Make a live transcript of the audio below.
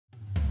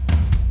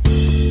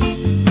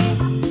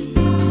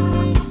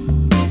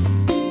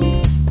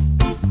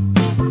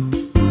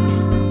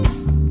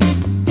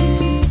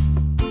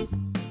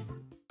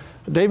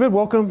David,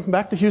 welcome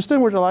back to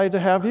Houston. We're delighted to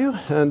have you.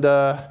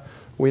 And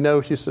we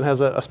know Houston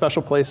has a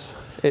special place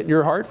in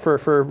your heart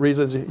for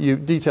reasons you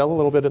detail a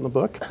little bit in the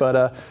book.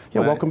 But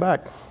welcome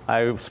back.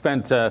 I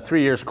spent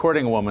 3 years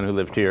courting a woman who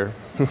lived here,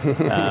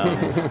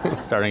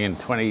 starting in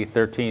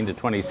 2013 to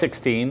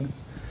 2016.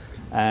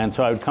 And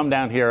so I would come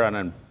down here on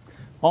an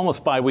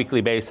almost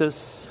bi-weekly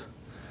basis.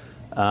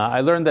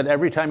 I learned that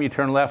every time you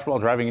turn left while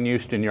driving in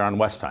Houston, you're on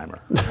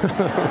Westheimer.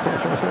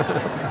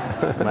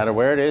 No matter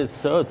where it is.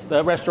 So it's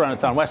the restaurant,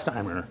 it's on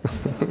Westheimer.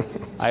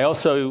 I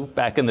also,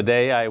 back in the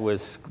day, I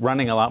was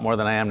running a lot more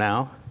than I am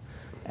now.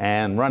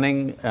 And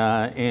running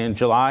in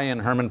July in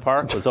Herman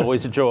Park was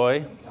always a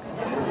joy.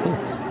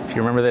 If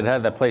you remember,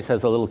 that place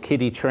has a little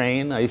kiddie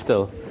train. I used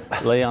to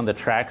lay on the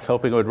tracks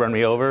hoping it would run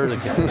me over to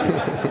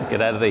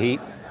get out of the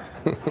heat.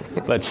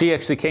 But she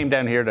actually came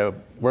down here to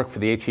work for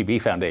the HEB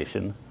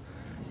Foundation.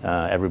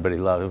 Everybody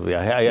loved it.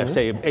 I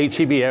say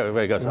HEB,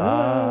 everybody goes,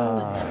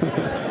 ah.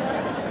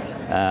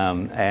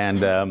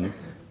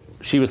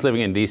 She was living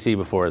in D.C.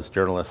 before as a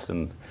journalist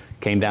and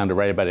came down to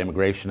write about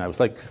immigration. I was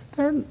like,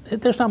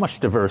 there's not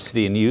much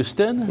diversity in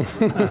Houston.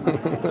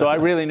 So I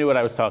really knew what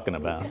I was talking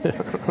about.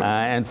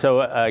 And so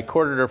I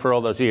courted her for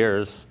all those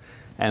years.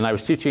 And I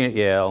was teaching at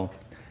Yale.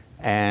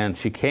 And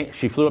she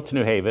flew up to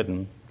New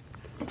Haven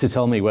to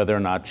tell me whether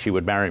or not she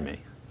would marry me.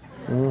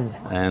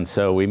 And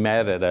so we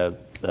met at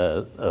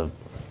a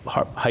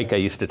hike I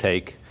used to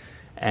take.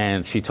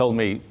 And she told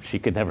me she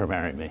could never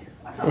marry me.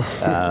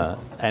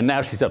 And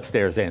now she's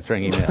upstairs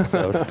answering emails.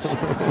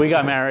 So we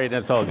got married, and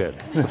it's all good.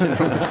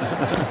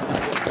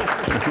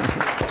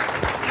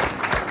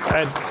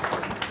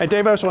 And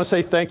Dave, I just want to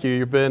say thank you.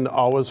 You've been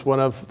always one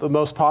of the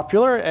most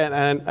popular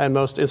and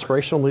most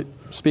inspirational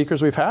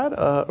speakers we've had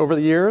over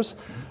the years.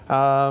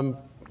 Any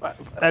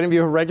of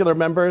you regular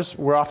members,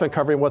 we're often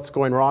covering what's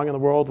going wrong in the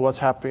world, what's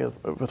happening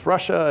with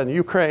Russia and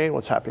Ukraine,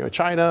 what's happening with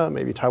China,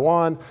 maybe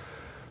Taiwan,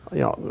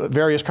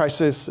 various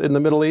crises in the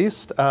Middle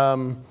East.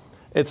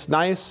 It's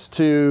nice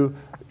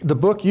the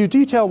book, you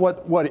detail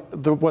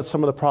what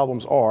some of the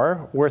problems are,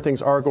 where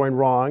things are going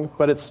wrong,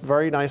 but it's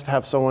very nice to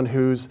have someone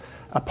who's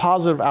a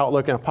positive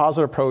outlook and a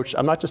positive approach.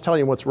 I'm not just telling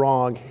you what's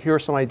wrong, here are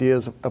some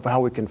ideas of how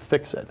we can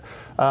fix it.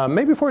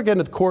 Maybe before we get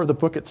into the core of the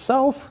book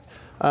itself,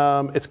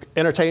 it's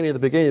entertaining at the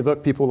beginning of the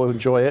book, people will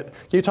enjoy it.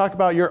 Can you talk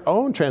about your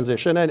own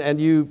transition? And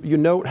you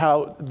note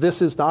how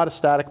this is not a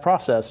static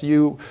process.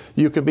 You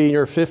can be in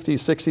your 50s,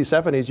 60s,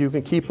 70s, you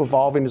can keep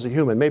evolving as a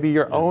human. Maybe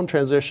your own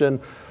transition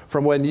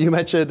from when you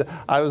mentioned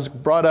I was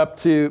brought up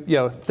to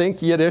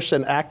think Yiddish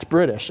and act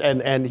British,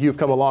 and you've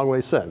come a long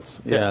way since.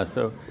 Yeah,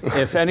 so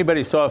if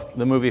anybody saw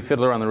the movie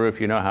Fiddler on the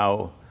Roof, you know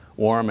how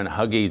warm and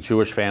huggy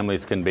Jewish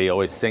families can be,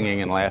 always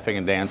singing and laughing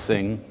and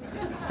dancing.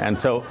 And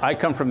so I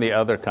come from the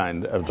other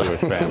kind of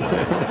Jewish family.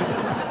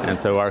 And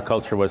so our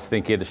culture was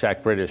think Yiddish,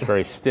 act British,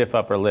 very stiff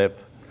upper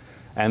lip.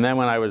 And then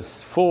when I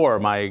was 4,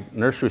 my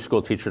nursery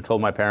school teacher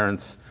told my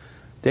parents,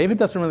 David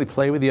doesn't really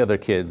play with the other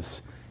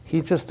kids,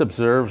 he just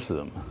observes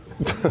them,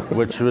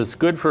 which was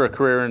good for a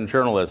career in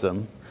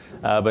journalism,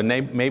 but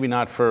maybe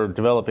not for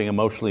developing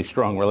emotionally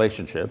strong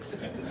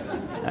relationships.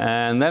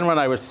 And then when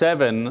I was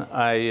 7,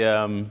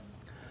 I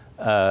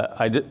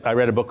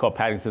read a book called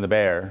Paddington the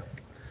Bear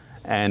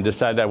and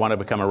decided I want to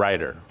become a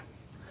writer.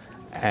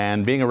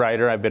 And being a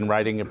writer, I've been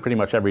writing pretty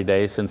much every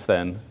day since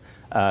then,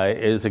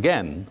 is,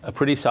 again, a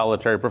pretty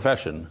solitary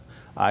profession.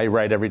 I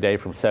write every day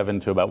from 7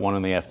 to about 1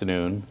 in the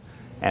afternoon.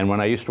 And when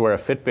I used to wear a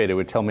Fitbit, it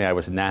would tell me I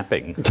was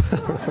napping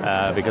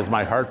because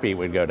my heartbeat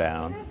would go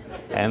down.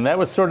 And that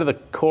was sort of the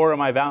core of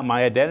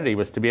my identity,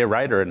 was to be a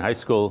writer. In high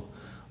school,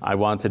 I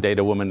wanted to date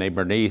a woman named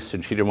Bernice,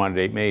 and she didn't want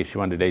to date me. She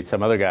wanted to date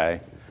some other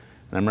guy.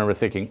 And I remember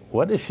thinking,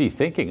 what is she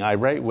thinking? I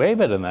write way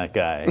better than that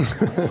guy.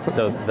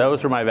 So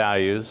those were my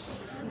values.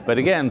 But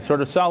again,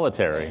 sort of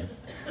solitary.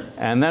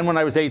 And then when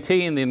I was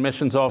 18, the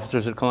admissions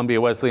officers at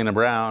Columbia, Wesleyan, and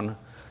Brown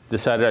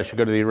decided I should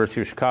go to the University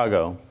of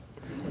Chicago.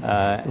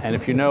 And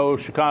if you know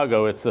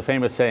Chicago, it's the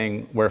famous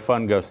saying, where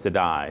fun goes to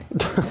die.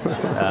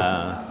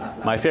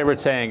 My favorite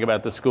saying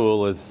about the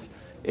school is,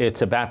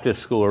 it's a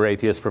Baptist school where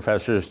atheist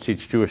professors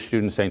teach Jewish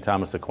students St.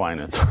 Thomas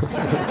Aquinas.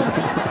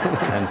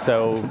 And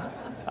so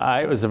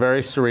it was a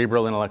very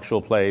cerebral,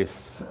 intellectual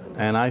place,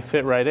 and I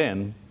fit right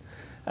in.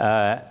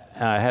 I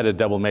had a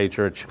double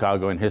major at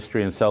Chicago in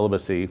history and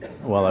celibacy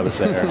while I was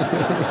there.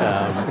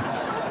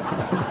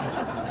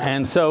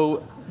 And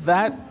so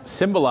that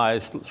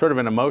symbolized sort of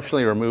an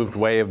emotionally removed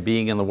way of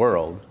being in the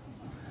world.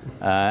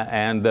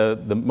 And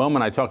the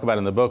moment I talk about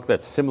in the book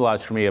that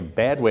symbolized for me a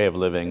bad way of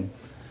living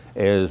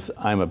is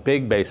I'm a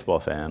big baseball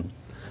fan,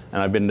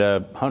 and I've been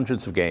to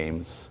hundreds of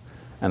games,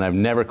 and I've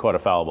never caught a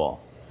foul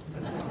ball.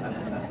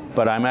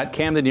 But I'm at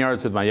Camden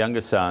Yards with my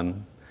youngest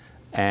son,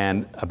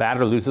 and a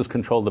batter loses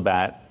control of the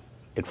bat.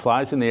 It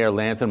flies in the air,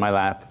 lands in my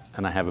lap,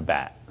 and I have a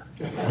bat.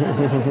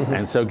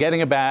 And so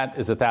getting a bat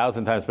is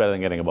 1,000 times better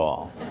than getting a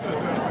ball.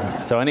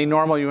 So any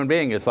normal human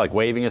being is like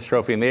waving his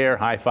trophy in the air,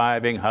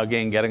 high-fiving,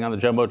 hugging, getting on the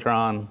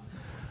Jumbotron.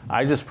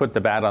 I just put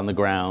the bat on the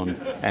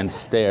ground and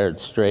stared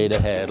straight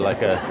ahead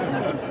like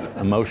a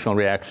emotional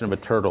reaction of a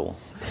turtle.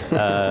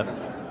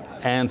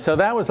 And so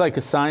that was like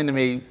a sign to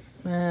me,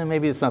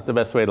 maybe it's not the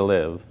best way to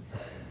live.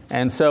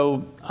 And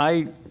so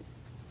I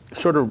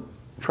sort of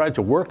tried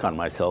to work on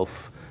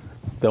myself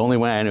the only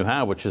way I knew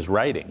how, which is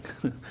writing.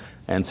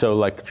 And so,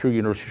 like true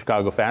University of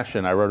Chicago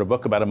fashion, I wrote a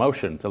book about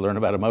emotion, to learn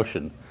about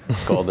emotion,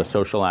 called The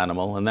Social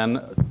Animal. And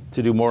then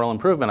to do moral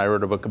improvement, I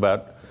wrote a book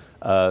about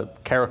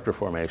character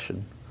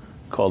formation,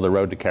 called The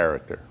Road to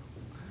Character.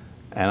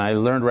 And I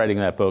learned writing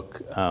that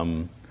book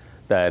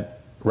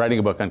that writing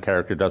a book on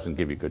character doesn't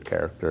give you good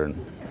character.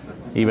 And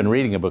even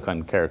reading a book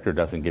on character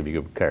doesn't give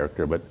you good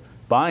character. But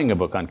buying a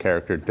book on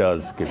character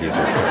does give you good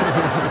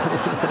character.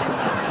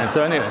 And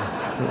so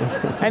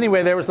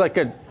anyway, there was like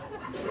a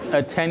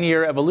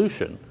 10-year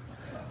evolution.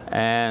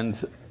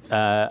 And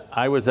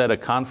I was at a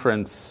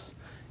conference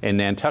in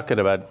Nantucket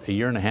about a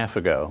year and a half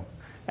ago.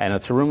 And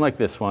it's a room like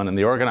this one, and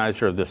the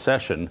organizer of this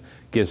session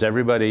gives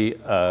everybody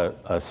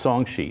a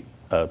song sheet,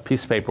 a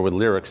piece of paper with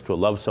lyrics to a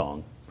love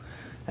song.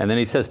 And then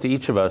he says to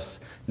each of us,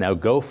 now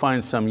go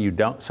find someone you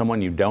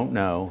don't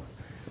know,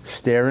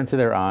 stare into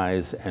their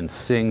eyes, and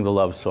sing the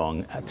love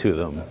song to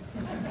them.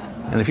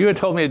 And if you had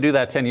told me to do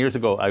that 10 years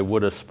ago, I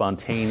would have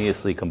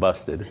spontaneously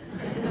combusted.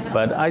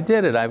 But I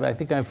did it. I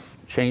think I've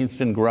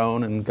changed and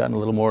grown and gotten a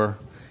little more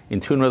in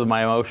tune with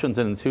my emotions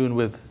and in tune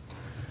with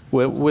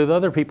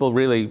other people.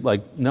 Really,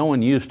 like, no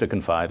one used to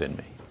confide in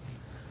me.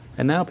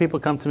 And now people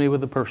come to me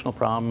with a personal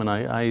problem, and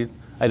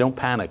I don't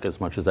panic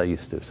as much as I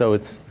used to. So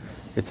it's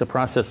a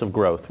process of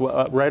growth.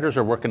 Writers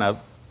are working out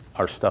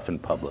our stuff in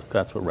public.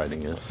 That's what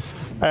writing is.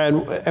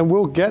 And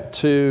we'll get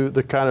to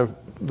the kind of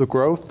the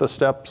growth, the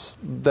steps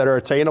that are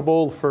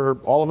attainable for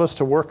all of us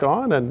to work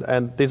on.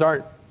 And these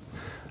aren't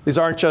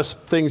just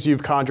things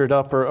you've conjured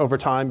up, or over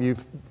time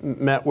you've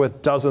met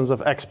with dozens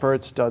of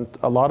experts, done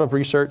a lot of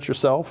research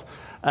yourself.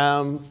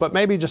 But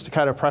maybe just to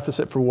kind of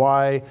preface it for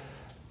why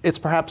it's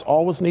perhaps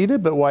always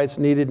needed, but why it's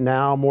needed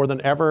now more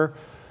than ever.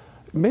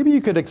 Maybe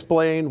you could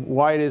explain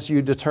why it is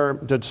you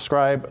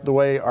describe the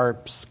way our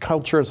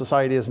culture and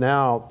society is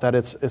now, that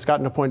it's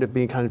gotten to a point of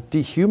being kind of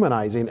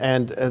dehumanizing,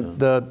 and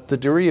the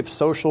degree of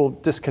social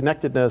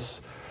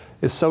disconnectedness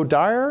is so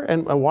dire,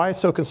 and why it's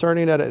so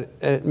concerning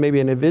at maybe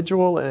an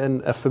individual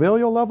and a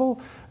familial level,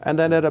 and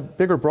then at a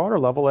bigger, broader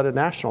level, at a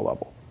national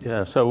level.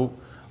 Yeah, so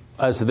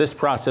as this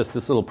process,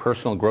 this little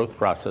personal growth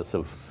process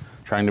of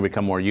trying to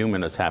become more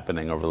human is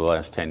happening over the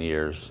last 10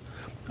 years,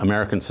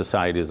 American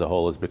society as a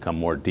whole has become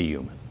more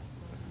dehuman.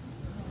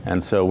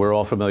 And so we're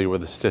all familiar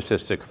with the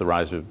statistics, the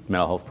rise of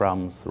mental health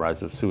problems, the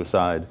rise of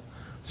suicide.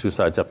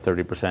 Suicide's up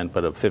 30%,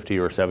 but up 50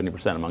 or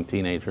 70% among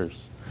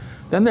teenagers.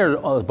 Then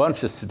there are a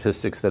bunch of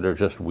statistics that are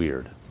just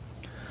weird.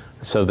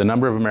 So the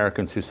number of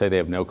Americans who say they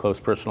have no close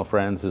personal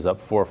friends is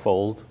up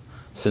fourfold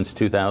since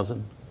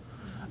 2000.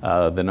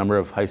 The number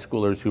of high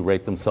schoolers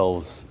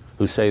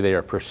who say they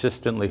are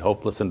persistently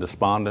hopeless and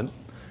despondent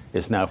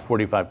is now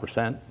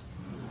 45%.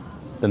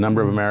 The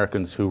number of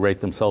Americans who rate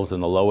themselves in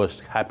the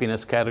lowest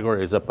happiness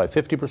category is up by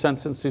 50%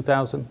 since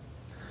 2000.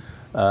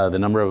 The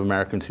number of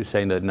Americans who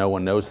say that no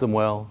one knows them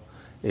well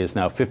is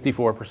now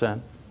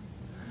 54%.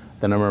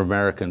 The number of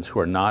Americans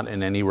who are not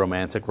in any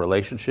romantic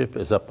relationship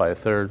is up by a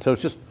third. So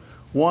it's just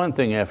one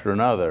thing after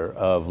another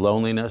of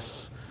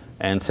loneliness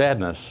and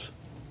sadness.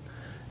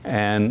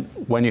 And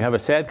when you have a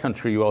sad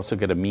country, you also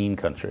get a mean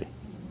country.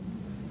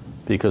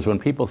 Because when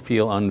people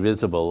feel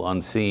invisible,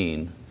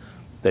 unseen,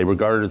 they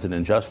regard it as an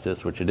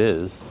injustice, which it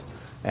is,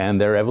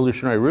 and their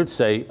evolutionary roots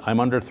say,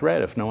 I'm under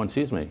threat if no one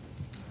sees me.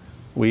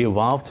 We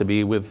evolved to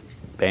be with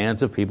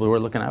bands of people who are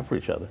looking out for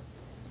each other.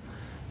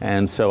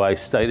 And so I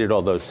cited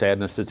all those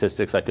sadness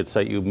statistics. I could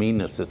cite you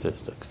meanness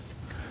statistics,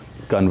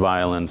 gun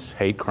violence,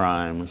 hate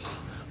crimes.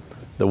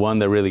 The one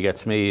that really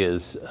gets me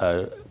is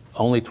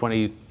only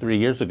 23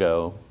 years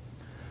ago,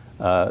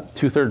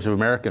 2/3 of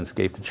Americans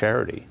gave to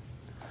charity.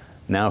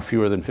 Now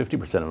fewer than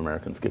 50% of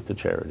Americans give to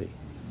charity.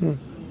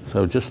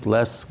 So just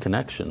less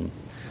connection.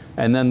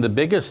 And then the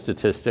biggest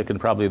statistic, and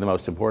probably the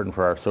most important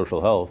for our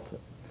social health,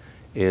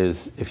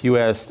 is if you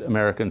asked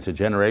Americans a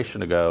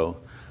generation ago,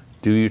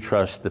 do you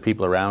trust the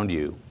people around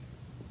you?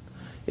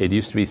 It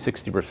used to be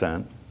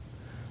 60%,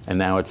 and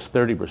now it's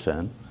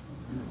 30%,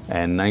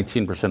 and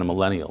 19% of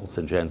millennials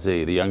and Gen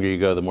Z. The younger you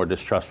go, the more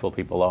distrustful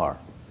people are.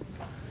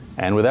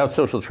 And without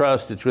social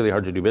trust, it's really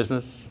hard to do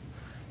business.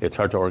 It's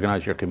hard to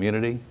organize your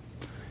community.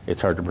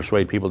 It's hard to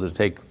persuade people to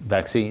take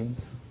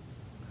vaccines.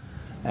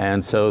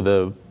 And so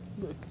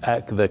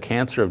the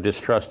cancer of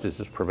distrust is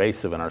just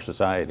pervasive in our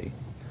society.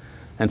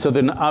 And so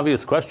the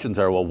obvious questions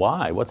are, well,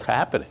 why? What's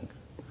happening?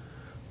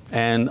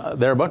 And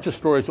there are a bunch of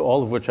stories,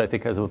 all of which I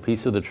think has a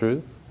piece of the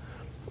truth,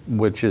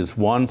 which is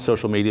one,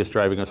 social media is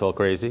driving us all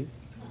crazy.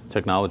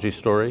 Technology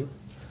story.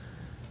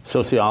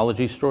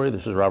 Sociology story,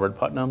 this is Robert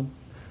Putnam.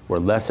 We're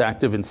less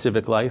active in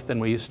civic life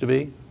than we used to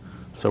be.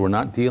 So we're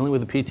not dealing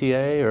with the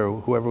PTA or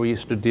whoever we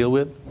used to deal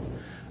with.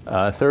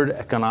 Third,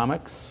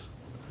 economics,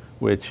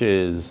 which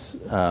is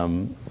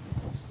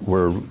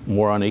we're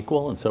more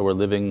unequal, and so we're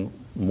living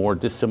more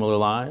dissimilar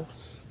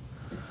lives.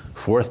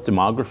 Fourth,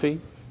 demography.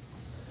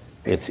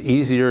 It's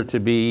easier to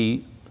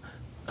be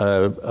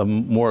a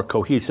more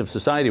cohesive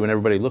society when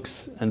everybody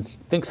looks and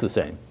thinks the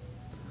same.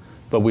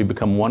 but we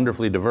become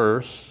wonderfully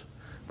diverse.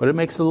 But it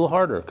makes it a little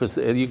harder because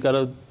you've got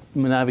to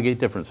navigate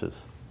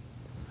differences.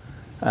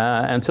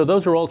 And so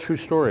those are all true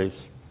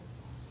stories.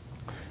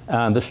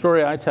 The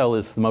story I tell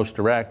is the most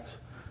direct,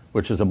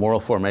 which is a moral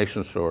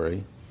formation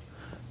story,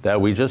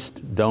 that we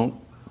just don't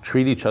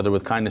treat each other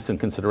with kindness and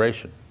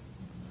consideration.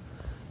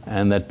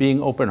 And that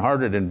being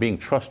open-hearted and being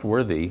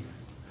trustworthy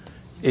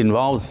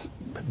involves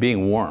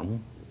being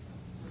warm,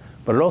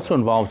 but it also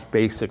involves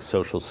basic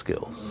social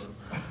skills.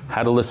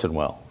 How to listen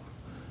well,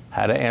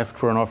 how to ask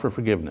for an offer of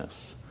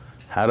forgiveness,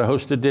 how to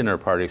host a dinner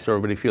party so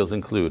everybody feels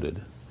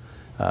included.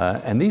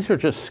 And these are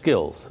just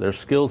skills. They're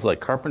skills like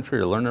carpentry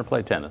or learn to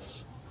play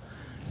tennis.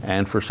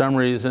 And for some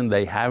reason,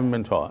 they haven't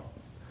been taught.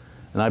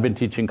 And I've been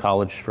teaching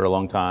college for a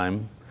long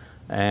time.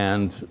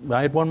 And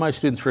I had one of my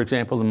students, for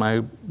example, in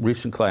my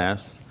recent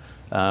class.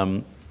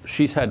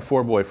 She's had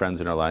 4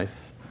 boyfriends in her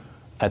life.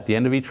 At the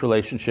end of each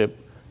relationship,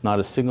 not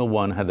a single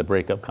one had the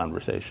breakup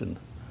conversation.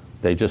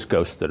 They just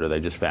ghosted or they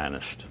just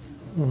vanished.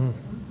 Mm-hmm.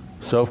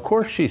 So of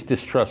course she's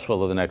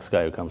distrustful of the next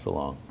guy who comes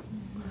along.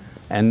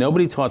 And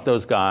nobody taught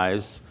those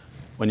guys,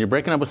 when you're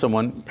breaking up with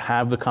someone,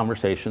 have the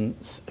conversation,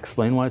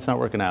 explain why it's not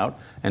working out,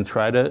 and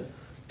try to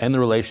end the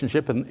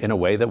relationship in a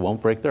way that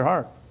won't break their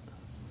heart.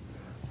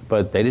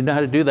 But they didn't know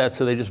how to do that,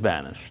 so they just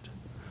vanished.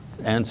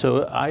 And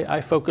so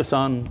I focus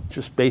on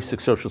just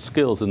basic social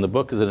skills, and the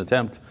book is an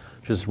attempt to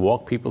just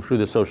walk people through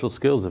the social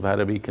skills of how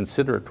to be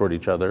considerate toward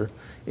each other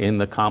in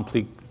the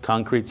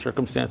concrete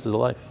circumstances of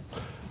life.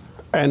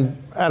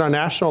 And at a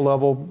national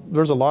level,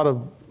 there's a lot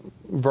of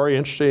very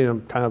interesting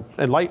and kind of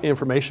enlightening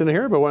information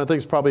here, but one of the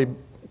things probably,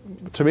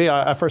 to me,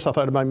 at first I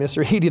thought about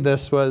misreading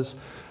this was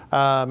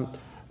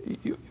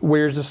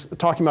we're just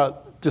talking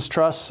about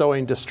distrust,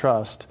 sowing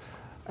distrust.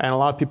 And a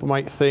lot of people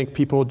might think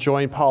people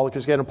join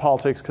politics, get in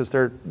politics because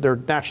they're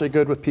naturally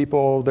good with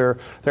people, they're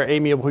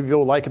amiable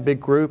people, like a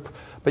big group.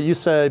 But you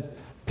said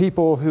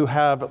people who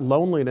have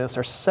loneliness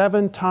are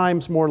 7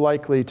 times more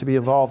likely to be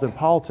involved in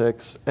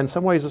politics. In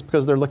some ways it's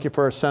because they're looking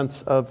for a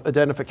sense of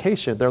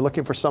identification. They're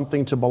looking for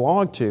something to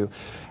belong to.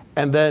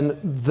 And then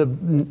the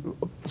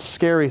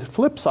scary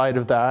flip side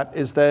of that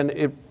is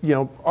then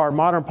our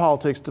modern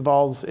politics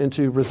devolves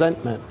into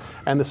resentment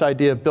and this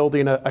idea of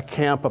building a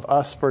camp of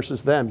us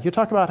versus them. You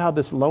talk about how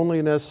this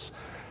loneliness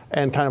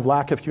and kind of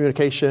lack of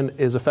communication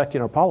is affecting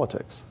our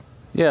politics.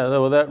 Yeah,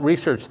 well, that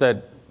research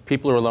that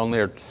people who are lonely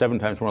are 7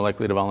 times more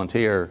likely to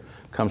volunteer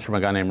comes from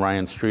a guy named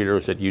Ryan Streeter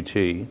who's at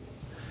UT.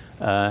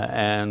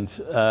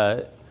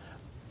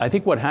 I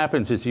think what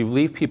happens is you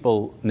leave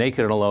people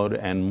naked and alone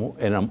and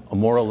in a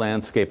moral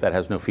landscape that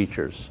has no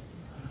features.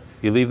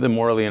 You leave them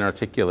morally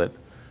inarticulate.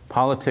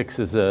 Politics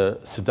is a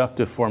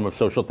seductive form of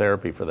social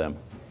therapy for them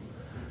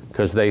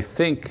because they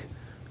think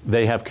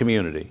they have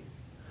community,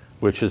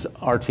 which is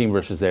our team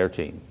versus their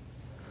team.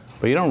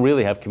 But you don't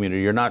really have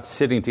community. You're not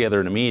sitting together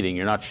in a meeting.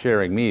 You're not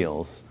sharing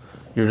meals.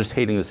 You're just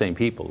hating the same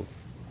people.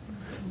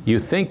 You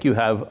think you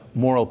have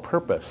moral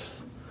purpose,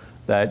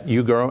 that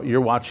you're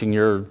watching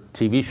your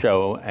TV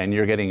show and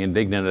you're getting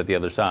indignant at the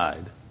other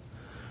side.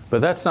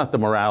 But that's not the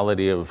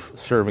morality of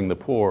serving the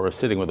poor or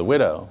sitting with a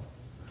widow.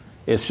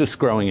 It's just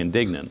growing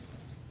indignant.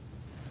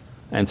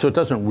 And so it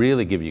doesn't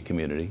really give you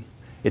community.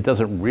 It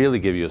doesn't really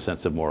give you a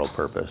sense of moral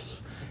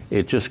purpose.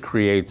 It just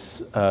creates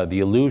the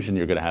illusion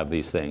you're going to have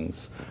these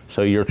things.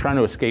 So you're trying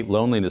to escape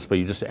loneliness, but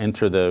you just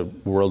enter the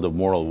world of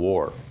moral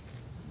war.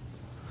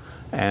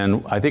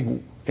 And I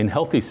think in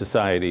healthy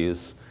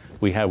societies,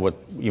 we have what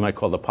you might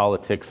call the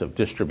politics of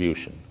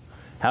distribution.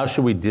 How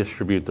should we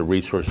distribute the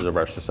resources of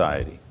our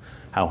society?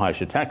 How high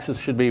should taxes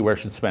should be? Where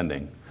should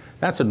spending?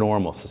 That's a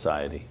normal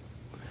society.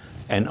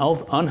 An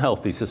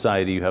unhealthy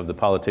society, you have the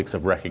politics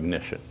of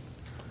recognition.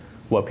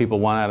 What people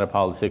want out of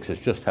politics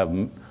is just I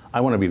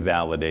want to be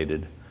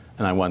validated,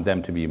 and I want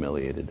them to be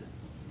humiliated.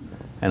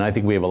 And I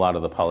think we have a lot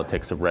of the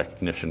politics of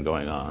recognition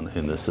going on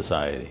in this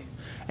society.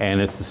 And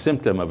it's the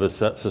symptom of a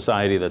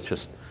society that's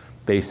just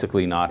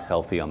basically not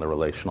healthy on the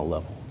relational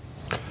level.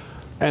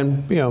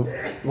 And,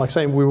 like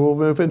saying, we will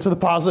move into the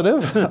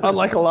positive,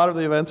 unlike a lot of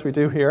the events we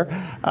do here.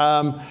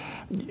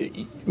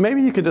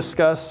 Maybe you could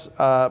discuss,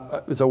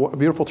 it's a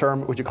beautiful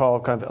term, what you call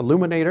kind of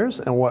illuminators,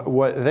 and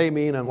what they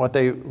mean and what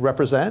they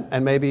represent.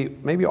 And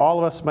maybe all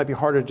of us might be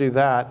harder to do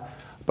that,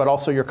 but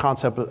also your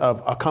concept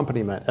of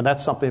accompaniment. And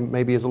that's something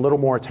maybe is a little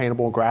more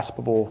attainable and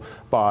graspable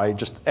by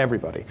just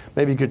everybody.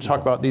 Maybe you could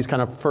talk about these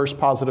kind of first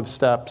positive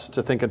steps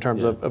to think in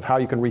terms of how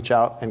you can reach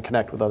out and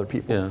connect with other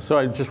people. Yeah, so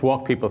I just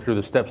walk people through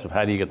the steps of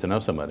how do you get to know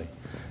somebody.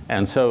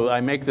 And so I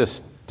make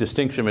this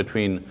distinction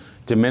between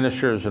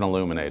diminishers and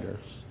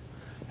illuminators.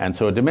 And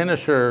so a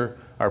diminisher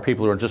are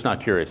people who are just not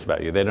curious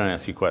about you. They don't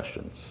ask you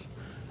questions.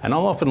 And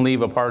I'll often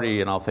leave a party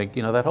and I'll think,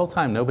 that whole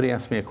time nobody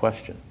asked me a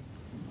question.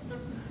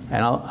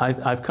 And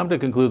I've come to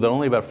conclude that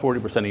only about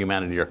 40% of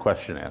humanity are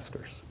question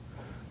askers.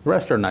 The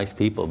rest are nice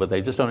people, but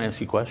they just don't ask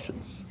you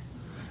questions.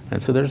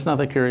 And so they're just not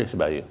that curious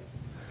about you.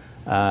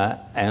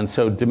 And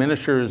so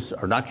diminishers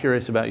are not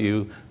curious about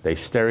you. They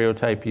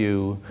stereotype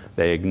you.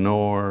 They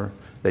ignore.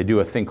 They do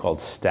a thing called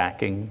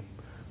stacking,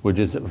 which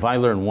is if I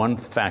learn one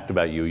fact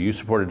about you, you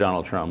supported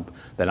Donald Trump,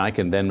 then I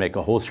can then make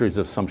a whole series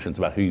of assumptions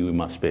about who you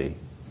must be.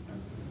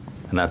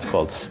 And that's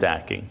called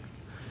stacking.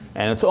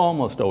 And it's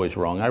almost always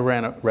wrong. I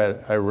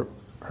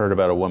heard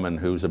about a woman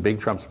who's a big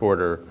Trump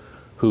supporter,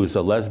 who's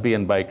a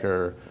lesbian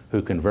biker,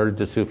 who converted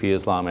to Sufi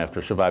Islam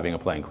after surviving a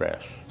plane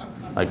crash.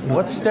 Like,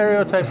 what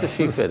stereotype does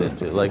she fit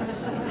into? Like,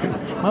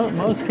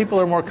 most people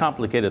are more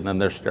complicated than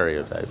their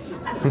stereotypes.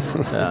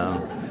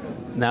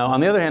 Now,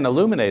 on the other hand,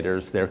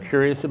 illuminators, they're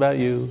curious about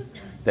you.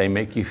 They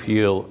make you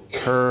feel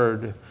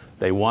heard.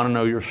 They want to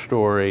know your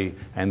story,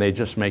 and they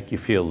just make you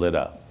feel lit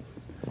up.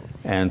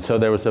 And so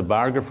there was a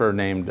biographer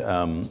named,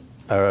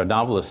 a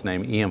novelist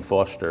named E.M.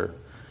 Foster,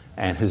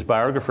 and his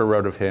biographer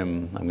wrote of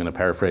him, I'm going to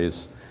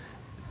paraphrase,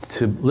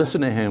 to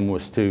listen to him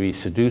was to be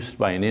seduced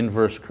by an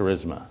inverse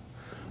charisma,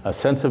 a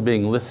sense of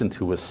being listened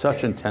to with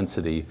such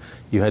intensity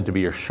you had to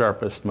be your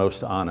sharpest,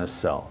 most honest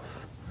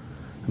self.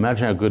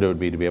 Imagine how good it would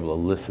be to be able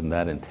to listen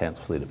that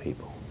intensely to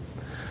people.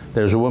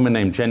 There's a woman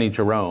named Jenny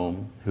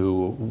Jerome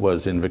who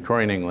was in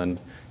Victorian England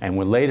and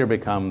would later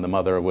become the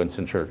mother of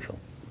Winston Churchill.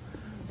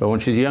 But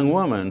when she's a young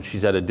woman,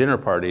 she's at a dinner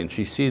party and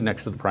she's seated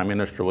next to the Prime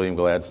Minister, William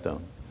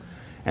Gladstone.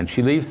 And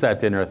she leaves that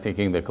dinner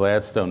thinking that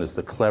Gladstone is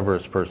the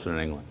cleverest person in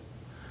England.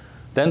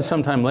 Then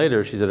sometime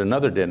later, she's at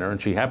another dinner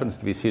and she happens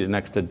to be seated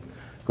next to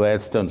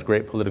Gladstone's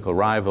great political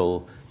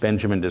rival,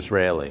 Benjamin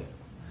Disraeli.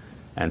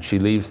 And she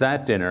leaves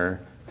that dinner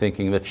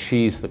thinking that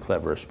she's the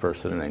cleverest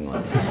person in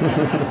England.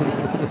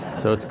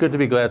 So it's good to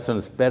be Gladstone.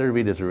 It's better to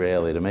be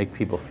Disraeli, to make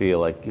people feel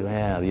like,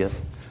 yeah,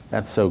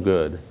 that's so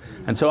good.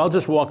 And so I'll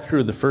just walk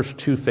through the first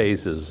two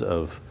phases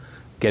of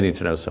getting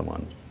to know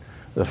someone.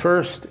 The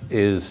first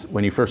is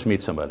when you first meet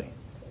somebody.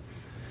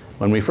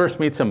 When we first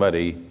meet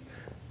somebody,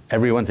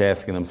 everyone's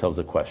asking themselves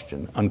a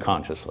question,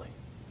 unconsciously.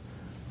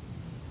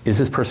 Is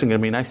this person going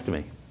to be nice to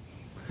me?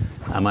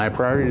 Am I a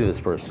priority to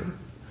this person?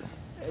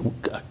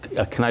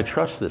 Can I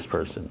trust this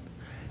person?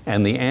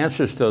 And the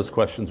answers to those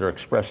questions are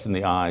expressed in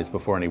the eyes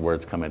before any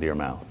words come into your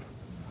mouth.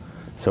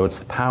 So it's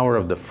the power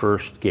of the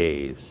first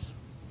gaze.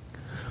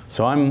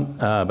 So I'm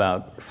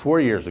about 4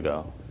 years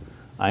ago,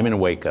 I'm in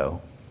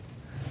Waco,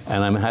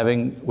 and I'm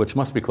having, which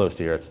must be close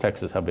to here, it's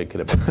Texas, how big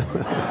could it be?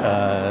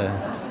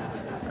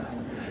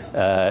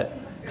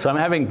 So I'm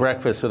having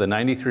breakfast with a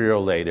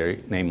 93-year-old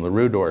lady named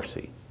LaRue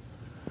Dorsey,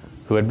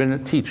 who had been a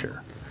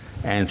teacher.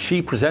 And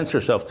she presents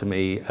herself to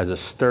me as a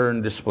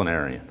stern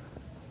disciplinarian.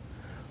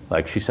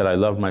 Like she said, I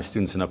loved my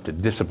students enough to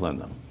discipline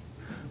them.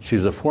 She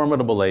was a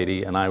formidable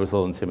lady, and I was a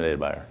little intimidated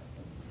by her.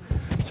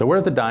 So we're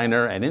at the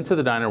diner, and into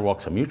the diner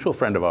walks a mutual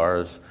friend of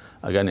ours,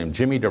 a guy named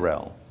Jimmy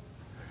Durrell.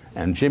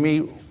 And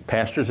Jimmy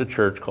pastors a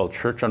church called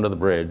Church Under the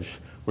Bridge,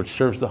 which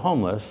serves the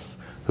homeless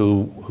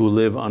who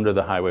live under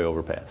the highway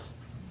overpass.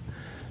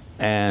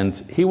 And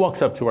he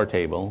walks up to our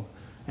table,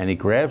 and he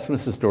grabs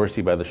Mrs.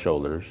 Dorsey by the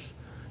shoulders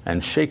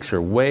and shakes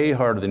her way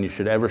harder than you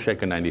should ever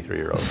shake a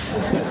 93-year-old.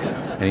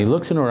 And he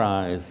looks in her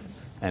eyes,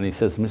 and he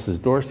says, Mrs.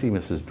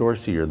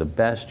 Dorsey, you're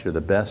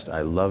the best,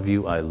 I love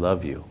you, I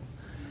love you.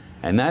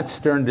 And that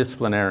stern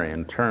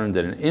disciplinarian turned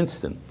in an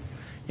instant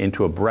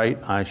into a bright,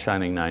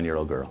 eye-shining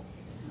 9-year-old girl.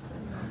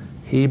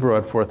 He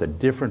brought forth a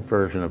different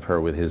version of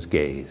her with his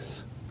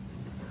gaze.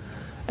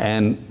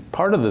 And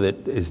part of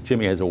it is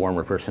Jimmy has a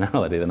warmer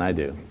personality than I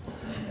do.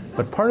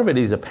 But part of it,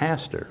 he's a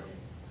pastor.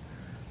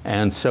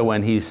 And so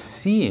when he's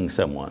seeing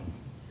someone,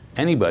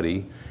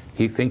 anybody,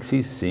 he thinks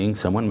he's seeing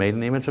someone made in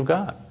the image of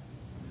God.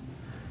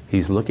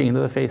 He's looking into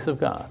the face of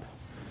God.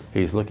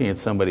 He's looking at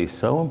somebody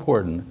so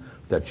important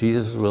that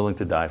Jesus is willing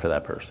to die for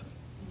that person.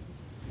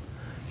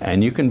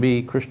 And you can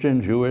be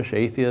Christian, Jewish,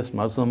 atheist,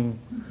 Muslim,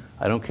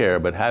 I don't care,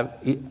 but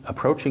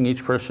approaching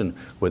each person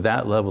with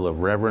that level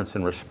of reverence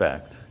and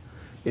respect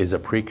is a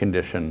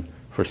precondition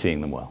for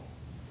seeing them well.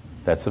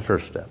 That's the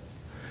first step.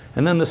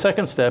 And then the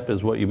second step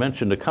is what you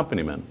mentioned,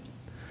 accompaniment.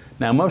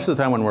 Now, most of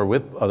the time when we're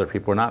with other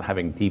people, we're not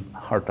having deep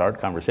heart-to-heart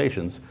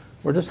conversations.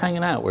 We're just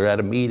hanging out. We're at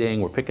a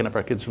meeting. We're picking up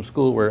our kids from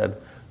school. We're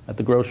at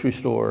the grocery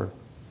store.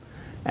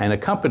 And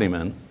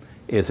accompaniment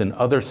is an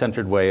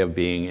other-centered way of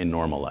being in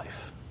normal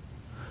life.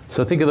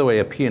 So think of the way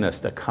a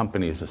pianist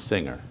accompanies a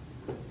singer.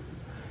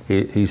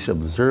 He's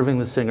observing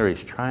the singer.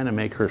 He's trying to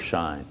make her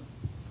shine.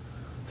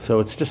 So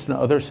it's just an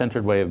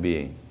other-centered way of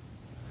being.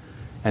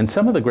 And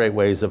some of the great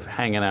ways of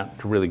hanging out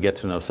to really get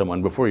to know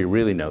someone before you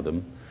really know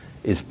them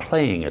is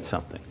playing at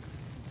something.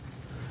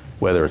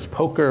 Whether it's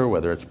poker,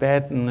 whether it's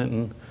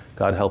badminton,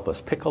 God help us,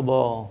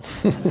 pickleball.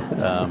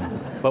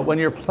 But when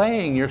you're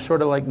playing, you're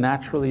sort of like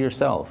naturally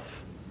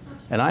yourself.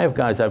 And I have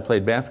guys I've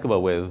played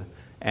basketball with,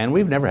 and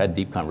we've never had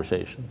deep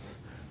conversations.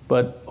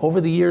 But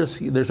over the years,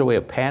 there's a way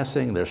of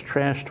passing, there's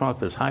trash talk,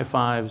 there's high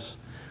fives.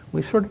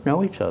 We sort of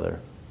know each other.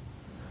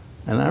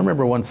 And I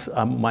remember once,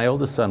 my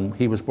oldest son,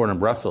 he was born in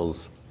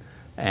Brussels,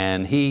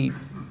 and he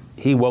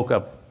woke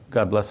up,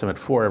 God bless him, at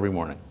 4 every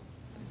morning.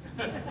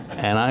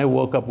 And I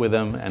woke up with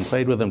him and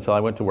played with him until I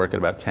went to work at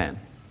about 10.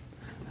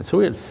 And so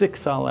we had 6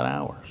 solid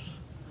hours.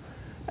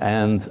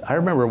 And I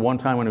remember one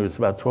time when he was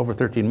about 12 or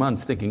 13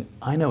 months thinking,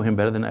 I know him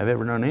better than I've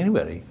ever known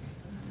anybody.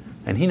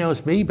 And he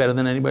knows me better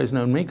than anybody's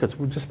known me because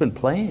we've just been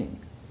playing.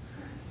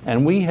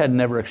 And we had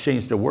never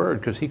exchanged a word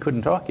because he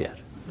couldn't talk yet.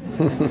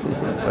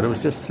 But it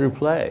was just through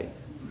play.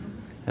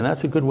 And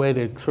that's a good way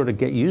to sort of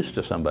get used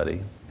to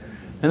somebody.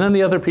 And then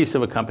the other piece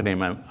of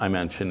accompaniment I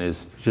mentioned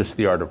is just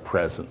the art of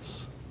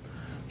presence.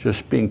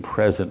 Just being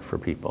present for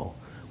people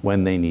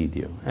when they need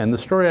you. And the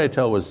story I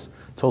tell was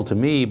told to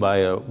me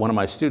by one of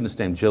my students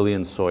named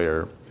Jillian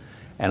Sawyer.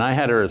 And I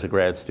had her as a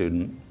grad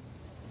student.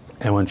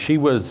 And when she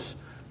was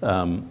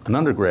an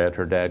undergrad,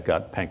 her dad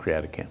got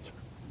pancreatic cancer.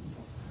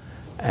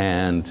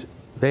 And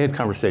they had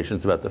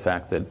conversations about the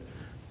fact that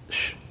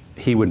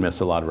he would miss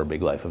a lot of her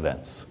big life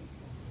events.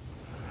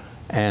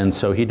 And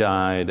so he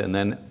died, and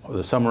then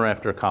the summer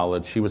after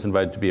college, she was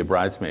invited to be a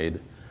bridesmaid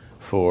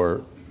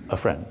for a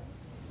friend.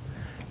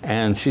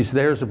 And she's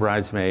there as a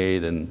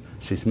bridesmaid, and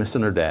she's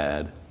missing her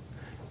dad.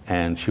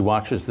 And she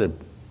watches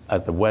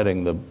at the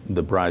wedding,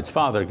 the bride's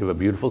father give a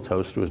beautiful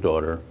toast to his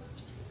daughter.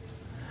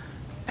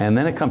 And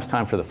then it comes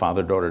time for the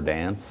father-daughter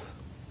dance.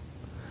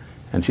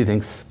 And she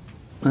thinks,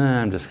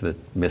 I'm just going to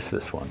miss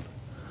this one.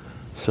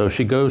 So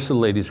she goes to the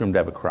ladies' room to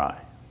have a cry.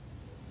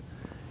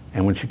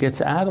 And when she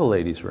gets out of the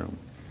ladies' room,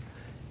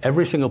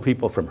 every single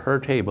people from her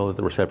table at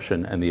the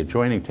reception and the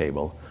adjoining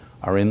table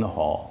are in the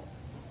hall.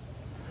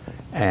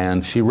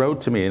 And she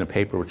wrote to me in a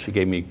paper, which she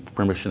gave me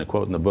permission to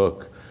quote in the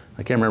book.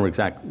 I can't remember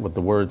exactly what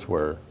the words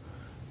were,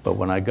 but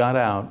when I got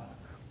out,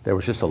 there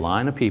was just a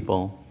line of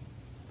people,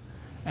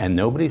 and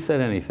nobody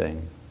said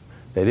anything.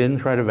 They didn't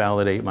try to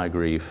validate my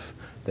grief.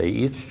 They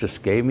each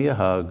just gave me a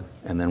hug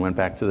and then went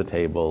back to the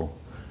table,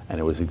 and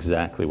it was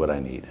exactly what I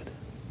needed.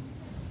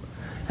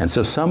 And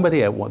so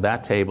somebody at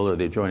that table or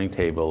the adjoining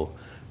table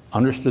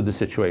understood the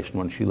situation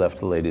when she left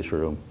the ladies'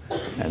 room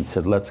and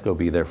said, let's go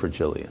be there for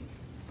Jillian.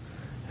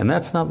 And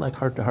that's not like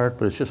heart to heart,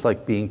 but it's just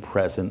like being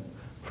present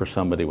for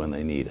somebody when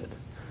they need it.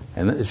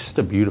 And it's just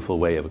a beautiful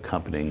way of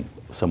accompanying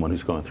someone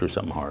who's going through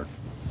something hard.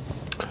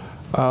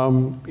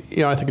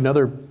 I think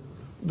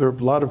there are a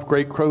lot of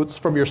great quotes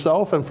from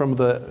yourself and from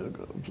the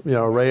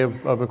array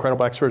of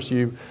incredible experts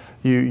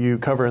you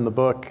cover in the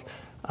book.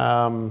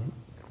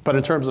 But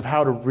in terms of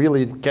how to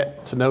really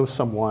get to know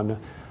someone,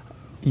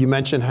 you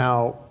mentioned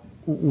how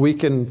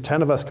 10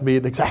 of us can be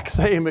the exact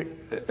same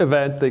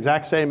event, the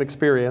exact same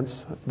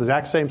experience, the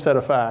exact same set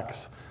of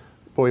facts,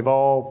 but we've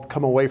all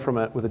come away from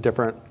it with a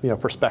different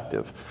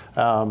perspective.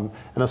 And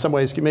in some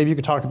ways, maybe you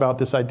could talk about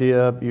this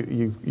idea.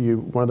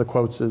 One of the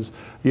quotes is,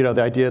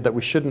 the idea that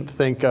we shouldn't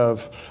think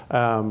of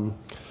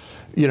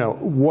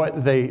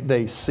what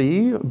they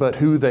see, but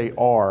who they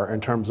are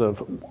in terms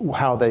of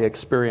how they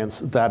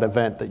experience that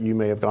event that you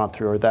may have gone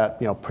through or that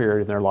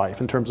period in their life.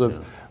 In terms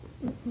of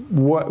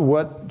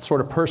what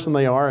sort of person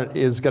they are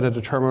is going to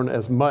determine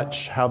as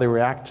much how they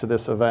react to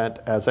this event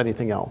as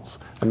anything else.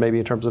 And maybe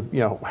in terms of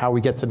how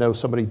we get to know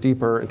somebody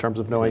deeper in terms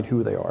of knowing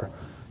who they are.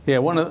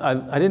 Yeah,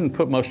 I didn't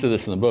put most of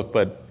this in the book,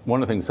 but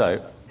one of the things I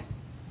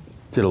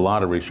did a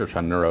lot of research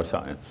on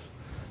neuroscience.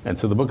 And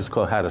so the book is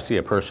called How to See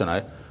a Person.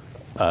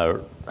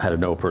 How to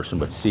Know a Person,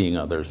 but Seeing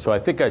Others. So I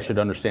think I should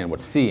understand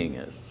what seeing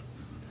is.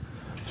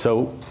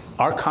 So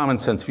our common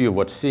sense view of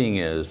what seeing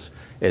is,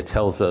 it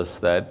tells us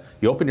that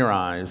you open your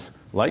eyes,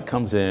 light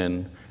comes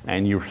in,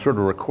 and you sort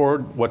of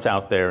record what's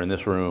out there in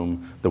this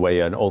room the way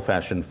an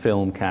old-fashioned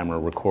film camera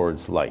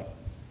records light.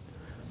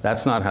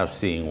 That's not how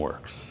seeing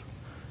works.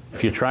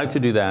 If you tried to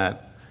do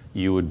that,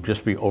 you would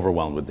just be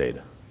overwhelmed with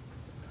data.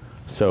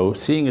 So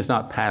seeing is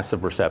not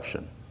passive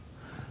perception.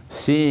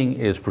 Seeing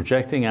is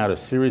projecting out a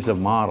series of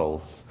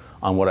models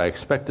on what I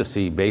expect to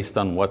see based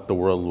on what the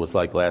world was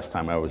like last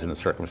time I was in a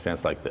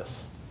circumstance like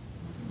this.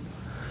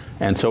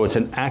 And so it's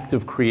an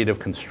active creative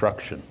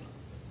construction.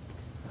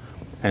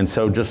 And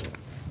so just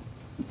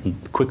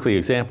quickly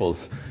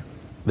examples,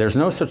 there's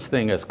no such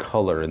thing as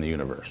color in the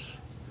universe.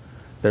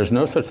 There's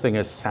no such thing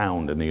as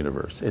sound in the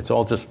universe. It's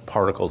all just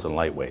particles and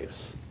light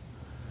waves.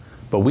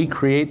 But we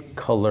create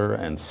color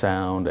and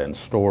sound and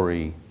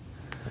story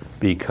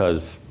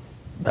because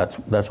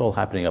that's all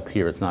happening up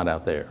here. It's not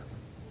out there.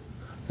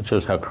 It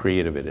shows how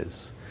creative it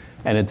is.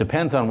 And it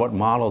depends on what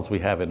models we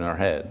have in our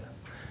head.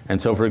 And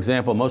so, for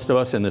example, most of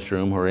us in this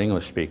room who are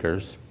English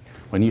speakers,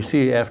 when you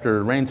see after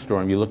a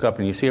rainstorm, you look up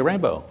and you see a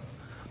rainbow.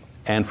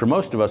 And for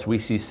most of us, we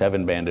see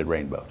 7-banded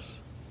rainbows.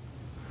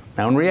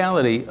 Now, in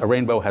reality, a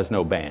rainbow has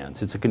no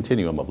bands. It's a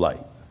continuum of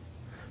light.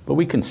 But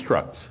we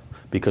construct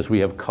because we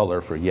have color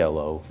for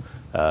yellow,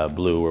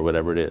 blue, or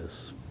whatever it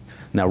is.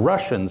 Now,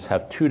 Russians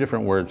have 2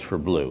 different words for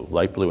blue,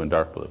 light blue and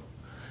dark blue.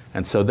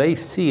 And so they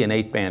see an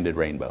 8-banded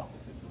rainbow.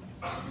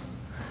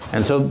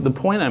 And so the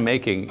point I'm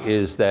making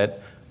is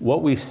that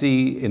what we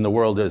see in the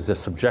world is a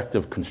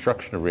subjective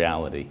construction of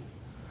reality,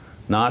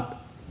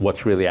 not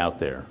what's really out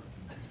there.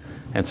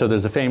 And so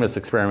there's a famous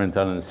experiment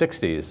done in the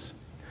 60s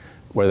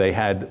where they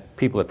had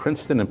people at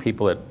Princeton and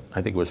people at,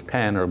 I think it was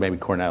Penn or maybe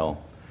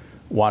Cornell,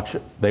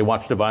 they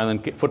watched a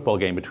violent football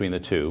game between the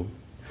two,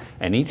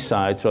 and each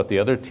side thought the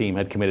other team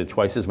had committed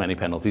twice as many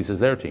penalties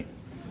as their team.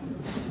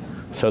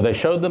 So they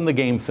showed them the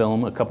game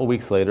film a couple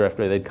weeks later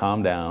after they'd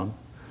calmed down,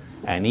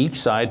 And each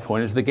side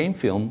pointed to the game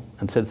film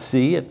and said,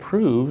 see, it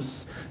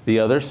proves the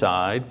other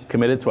side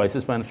committed twice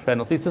as much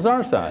penalties as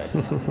our side.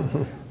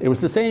 It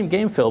was the same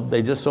game film,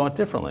 they just saw it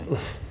differently.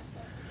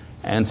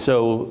 And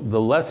so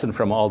the lesson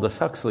from Aldous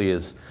Huxley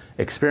is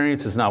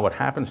experience is not what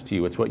happens to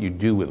you, it's what you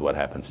do with what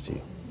happens to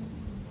you.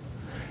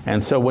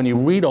 And so when you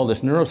read all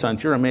this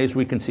neuroscience, you're amazed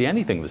we can see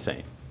anything the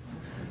same.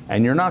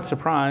 And you're not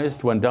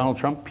surprised when Donald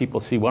Trump people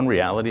see one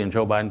reality and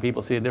Joe Biden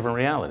people see a different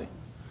reality.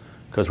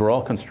 Because we're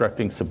all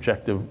constructing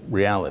subjective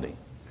reality.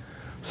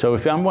 So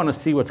if I want to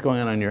see what's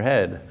going on in your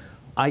head,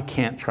 I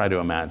can't try to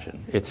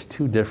imagine. It's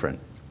too different.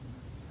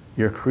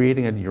 You're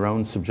creating your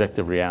own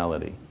subjective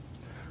reality.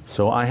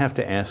 So I have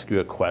to ask you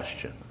a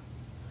question.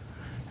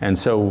 And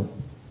so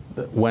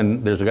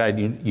when there's a guy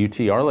at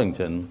UT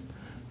Arlington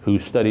who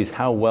studies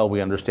how well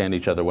we understand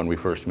each other when we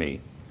first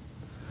meet.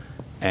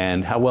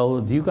 And how well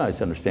do you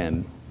guys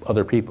understand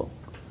other people?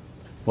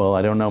 Well,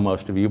 I don't know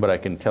most of you, but I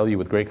can tell you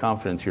with great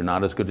confidence you're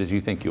not as good as you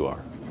think you are.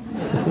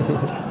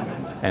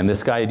 And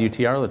this guy at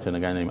UT Arlington, a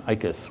guy named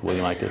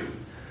William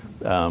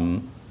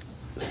Ickes,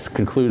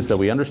 concludes that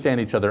we understand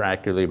each other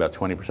accurately about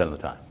 20% of the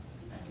time.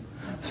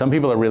 Some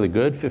people are really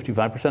good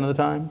 55% of the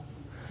time,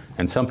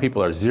 and some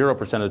people are 0%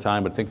 of the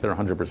time but think they're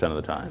 100% of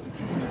the time.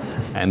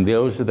 And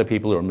those are the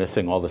people who are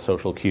missing all the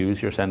social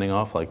cues you're sending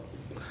off, like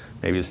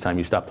maybe it's time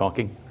you stop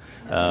talking.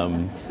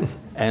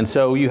 And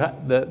so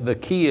the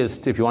key is,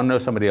 if you want to know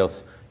somebody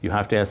else, you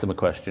have to ask them a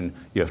question.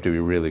 You have to be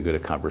really good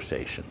at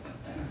conversation.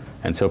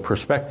 And so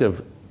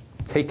perspective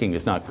taking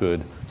is not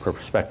good.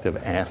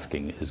 Perspective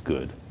asking is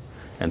good.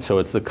 And so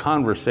it's the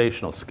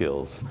conversational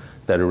skills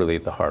that are really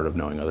at the heart of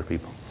knowing other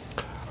people.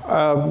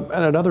 And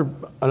another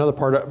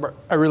part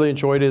I really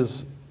enjoyed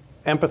is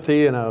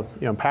empathy and a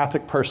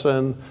empathic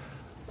person.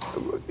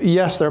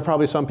 Yes, there are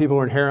probably some people who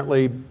are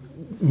inherently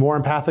more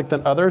empathic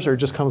than others, or it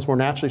just comes more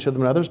naturally to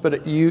them than others.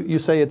 But you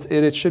say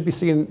it should be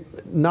seen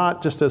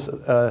not just as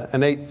an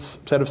innate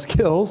set of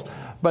skills,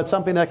 but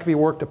something that can be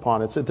worked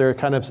upon. They're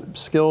kind of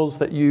skills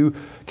that you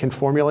can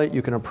formulate,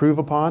 you can improve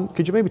upon.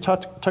 Could you maybe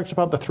touch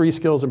about the 3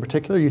 skills in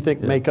particular you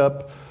think make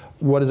up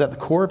what is at the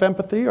core of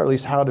empathy, or at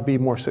least how to be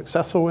more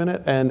successful in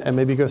it, and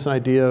maybe give us an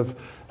idea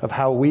of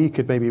how we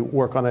could maybe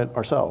work on it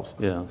ourselves?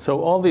 Yeah,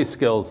 so all these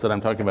skills that I'm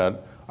talking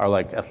about are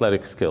like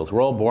athletic skills.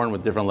 We're all born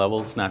with different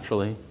levels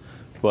naturally,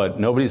 but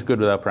nobody's good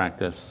without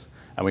practice,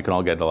 and we can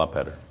all get a lot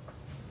better.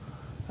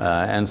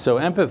 And so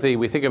empathy,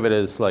 we think of it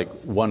as like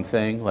one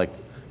thing, like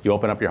you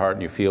open up your heart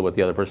and you feel what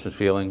the other person's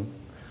feeling.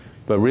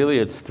 But really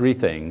it's 3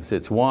 things.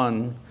 It's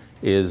one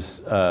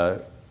is now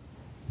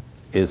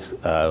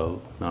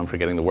I'm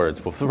forgetting the words,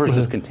 but the first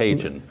is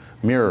contagion,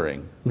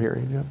 mirroring.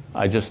 Mirroring, yeah.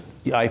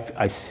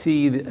 I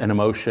see an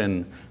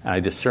emotion and I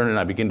discern it and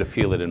I begin to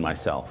feel it in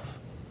myself.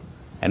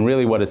 And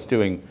really what it's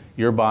doing,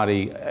 your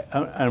body,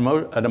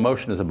 an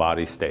emotion is a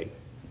body state.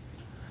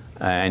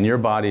 And your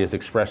body is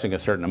expressing a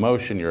certain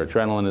emotion, your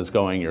adrenaline is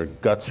going, your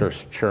guts are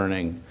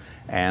churning,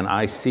 and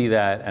I see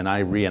that and I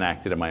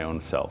reenact it in my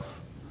own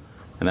self.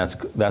 And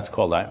that's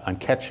called, I'm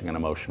catching an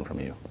emotion from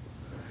you.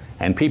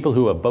 And people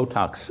who have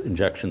Botox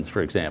injections,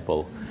 for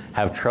example,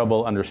 have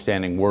trouble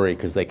understanding worry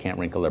because they can't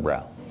wrinkle their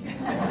brow.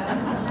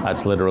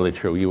 That's literally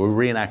true. You will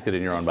reenact it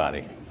in your own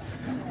body.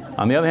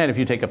 On the other hand, if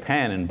you take a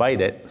pen and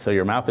bite it so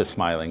your mouth is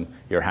smiling,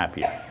 you're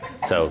happier.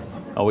 So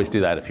always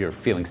do that if you're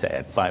feeling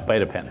sad.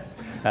 Bite a pen.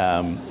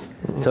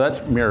 So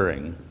that's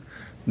mirroring.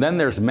 Then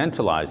there's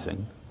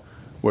mentalizing,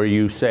 where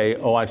you say,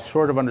 oh, I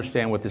sort of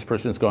understand what this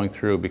person is going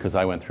through because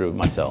I went through it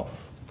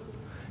myself.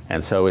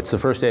 And so it's the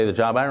first day of the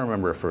job. I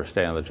remember a first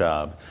day on the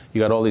job.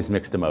 You got all these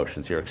mixed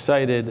emotions. You're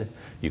excited,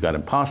 you got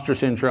imposter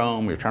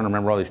syndrome, you're trying to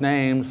remember all these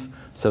names.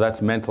 So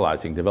that's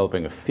mentalizing,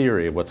 developing a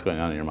theory of what's going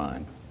on in your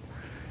mind.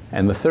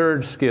 And the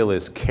third skill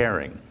is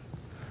caring.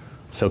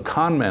 So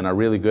con men are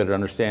really good at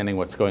understanding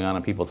what's going on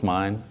in people's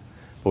mind,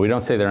 but we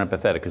don't say they're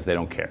empathetic because they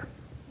don't care.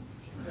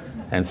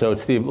 And so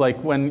it's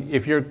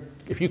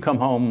if you come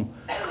home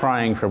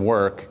crying from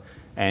work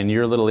and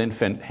your little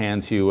infant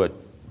hands you a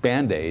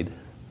Band-Aid,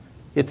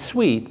 it's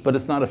sweet, but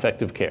it's not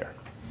effective care.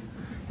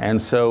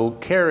 And so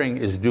caring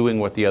is doing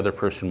what the other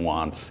person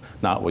wants,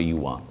 not what you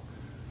want.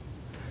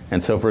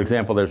 And so, for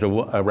example, there's a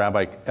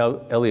Rabbi,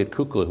 Elliot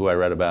Kukla, who I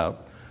read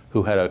about,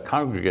 who had a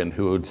congregant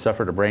who had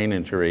suffered a brain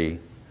injury,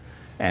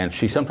 and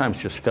she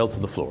sometimes just fell to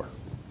the floor.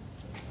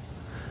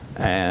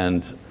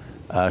 And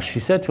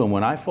she said to him,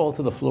 when I fall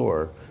to the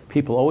floor,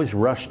 people always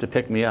rush to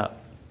pick me up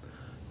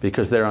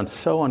because they're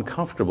so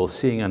uncomfortable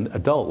seeing an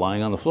adult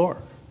lying on the floor.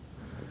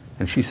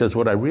 And she says,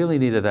 what I really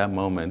need at that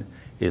moment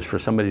is for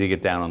somebody to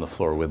get down on the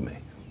floor with me.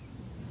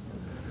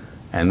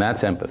 And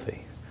that's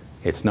empathy.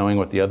 It's knowing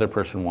what the other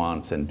person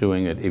wants and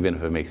doing it even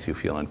if it makes you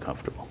feel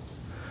uncomfortable.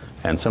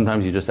 And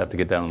sometimes you just have to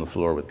get down on the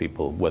floor with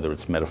people, whether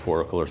it's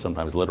metaphorical or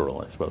sometimes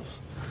literal, I suppose.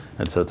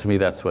 And so to me,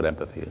 that's what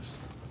empathy is.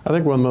 I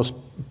think one of the most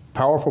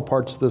powerful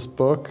parts of this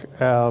book,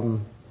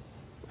 and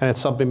it's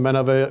something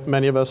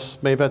many of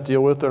us may have had to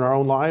deal with in our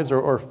own lives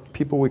or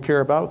people we care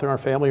about within our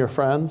family or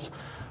friends,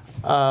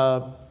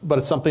 but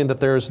it's something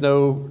that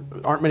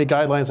aren't many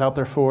guidelines out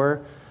there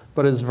for,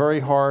 but it's very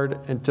hard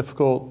and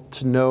difficult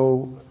to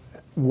know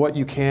what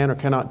you can or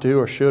cannot do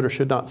or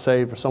should not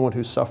say for someone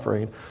who's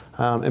suffering.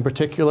 In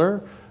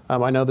particular,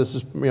 I know this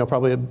is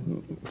probably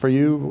for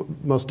you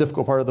most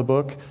difficult part of the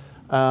book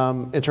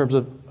in terms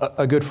of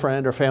a good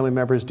friend or family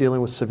member is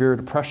dealing with severe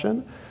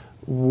depression.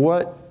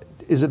 What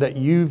is it that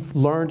you've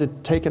learned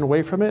and taken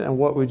away from it, and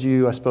what would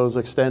you, I suppose,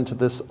 extend to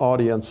this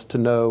audience to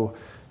know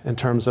in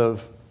terms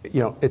of,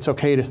 it's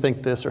okay to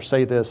think this or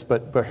say this,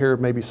 but here are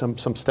maybe some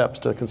steps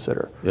to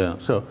consider? Yeah,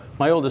 so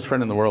my oldest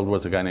friend in the world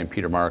was a guy named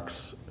Peter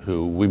Marks,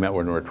 who we met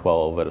when we were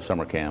 12 at a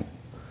summer camp.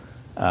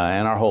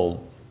 And our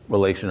whole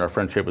our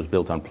friendship was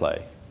built on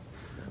play.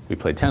 We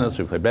played tennis,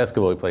 we played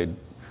basketball,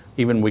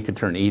 we could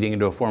turn eating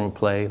into a form of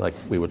play, like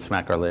we would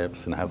smack our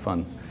lips and have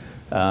fun.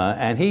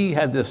 And he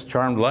had this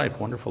charmed life,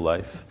 wonderful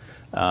life.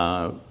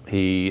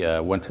 He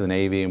went to the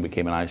Navy and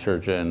became an eye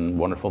surgeon,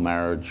 wonderful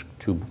marriage,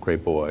 2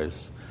 great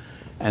boys.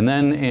 And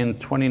then in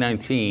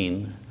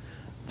 2019,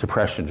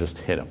 depression just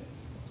hit him.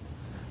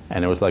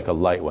 And it was like a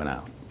light went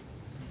out.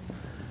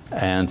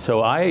 And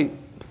so I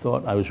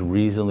thought I was a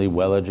reasonably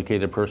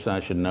well-educated person. I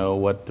should know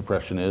what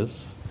depression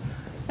is.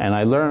 And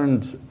I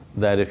learned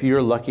that if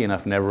you're lucky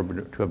enough never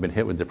to have been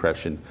hit with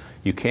depression,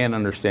 you can't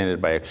understand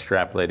it by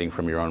extrapolating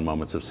from your own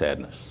moments of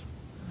sadness.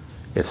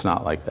 It's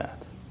not like that.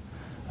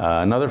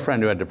 Another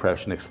friend who had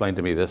depression explained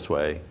to me this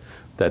way,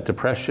 that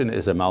depression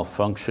is a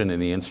malfunction in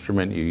the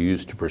instrument you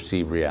use to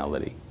perceive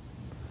reality.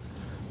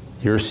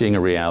 You're seeing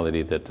a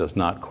reality that does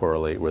not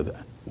correlate with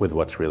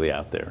what's really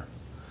out there.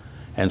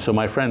 And so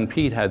my friend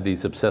Pete had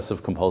these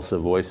obsessive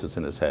compulsive voices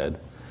in his head.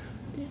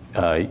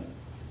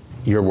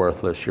 You're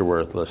worthless,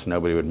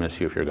 nobody would miss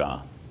you if you're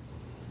gone.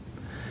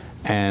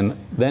 And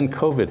then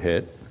COVID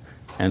hit,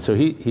 and so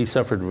he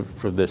suffered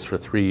for this for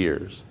 3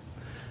 years.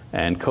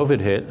 And COVID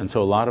hit, and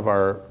so a lot of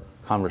our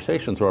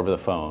conversations were over the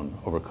phone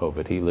over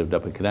COVID. He lived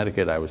up in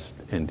Connecticut, I was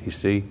in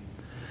DC.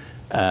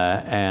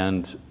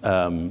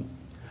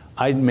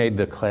 I made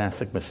the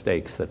classic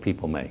mistakes that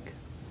people make.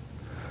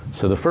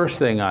 So the first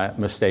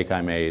mistake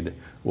I made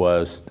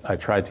was I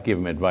tried to give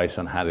him advice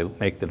on how to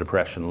make the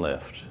depression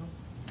lift.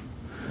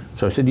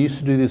 So I said, you used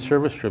to do these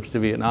service trips to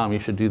Vietnam, you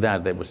should do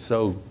that. That was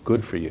so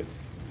good for you.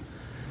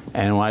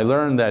 And I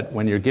learned that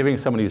when you're giving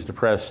somebody who's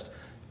depressed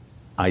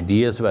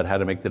ideas about how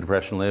to make the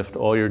depression lift,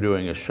 all you're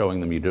doing is showing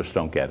them you just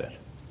don't get it.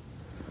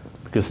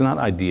 Because it's not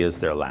ideas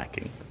they're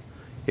lacking.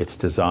 It's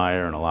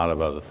desire and a lot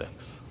of other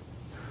things.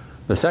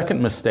 The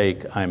second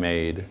mistake I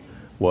made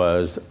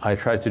was I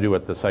tried to do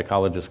what the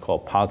psychologists call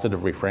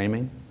positive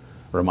reframing,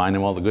 remind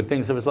him all the good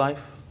things of his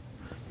life.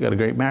 You got a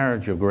great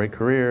marriage, you have a great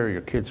career,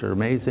 your kids are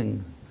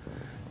amazing.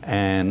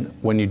 And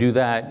when you do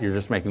that, you're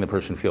just making the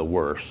person feel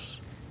worse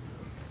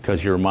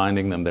because you're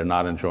reminding them they're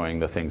not enjoying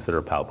the things that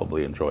are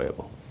palpably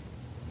enjoyable.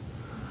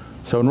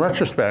 So in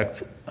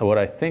retrospect, what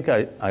I think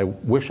I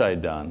wish I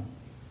had done,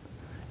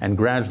 and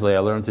gradually I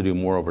learned to do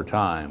more over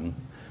time,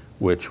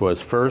 which was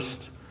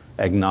first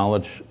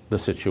acknowledge the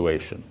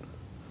situation.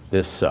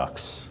 This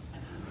sucks.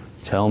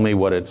 Tell me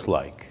what it's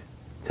like.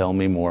 Tell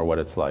me more what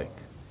it's like.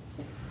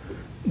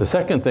 The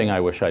second thing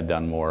I wish I'd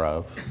done more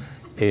of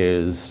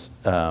is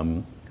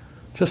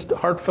just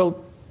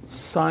heartfelt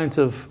signs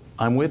of,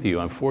 I'm with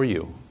you, I'm for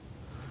you.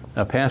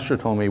 A pastor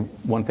told me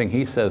one thing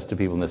he says to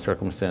people in this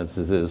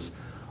circumstances is,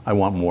 I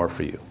want more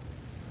for you.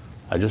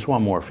 I just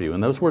want more for you.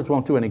 And those words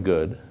won't do any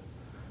good.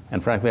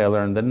 And frankly, I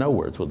learned that no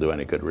words will do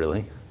any good,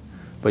 really.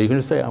 But you can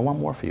just say, I want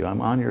more for you.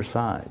 I'm on your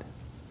side.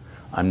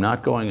 I'm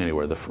not going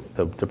anywhere.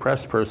 The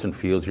depressed person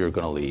feels you're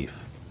going to leave.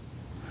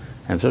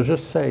 And so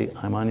just say,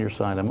 I'm on your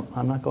side.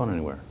 I'm not going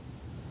anywhere.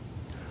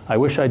 I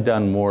wish I'd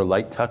done more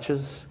light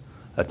touches,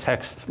 a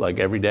text like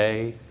every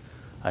day.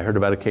 I heard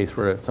about a case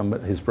where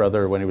his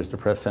brother, when he was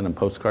depressed, sent him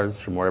postcards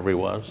from wherever he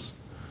was.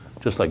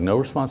 Just like no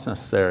response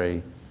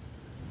necessary,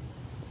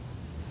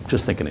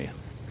 just thinking of you.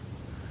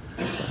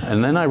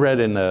 And then I read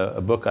in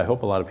a book I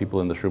hope a lot of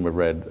people in this room have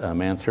read,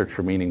 Man's Search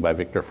for Meaning by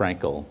Viktor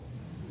Frankl,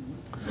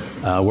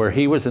 where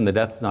he was in the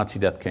Nazi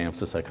death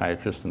camps, a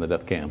psychiatrist in the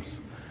death camps.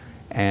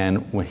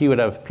 And when he would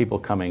have people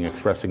coming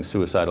expressing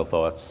suicidal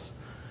thoughts,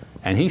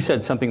 and he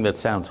said something that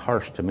sounds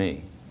harsh to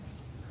me,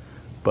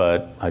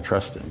 but I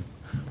trust him,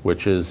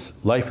 which is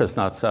life has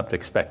not stopped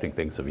expecting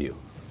things of you.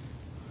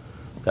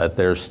 That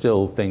there's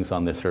still things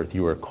on this earth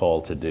you are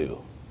called to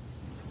do.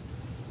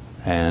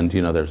 And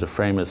there's a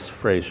famous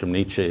phrase from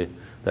Nietzsche,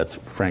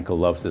 Frankl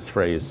loves this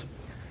phrase,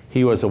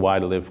 he was a why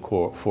to live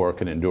for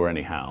can endure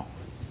anyhow.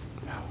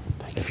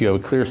 If you have a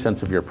clear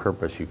sense of your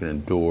purpose, you can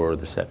endure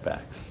the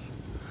setbacks.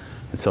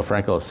 And so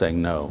Frankl is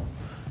saying, no,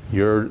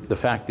 the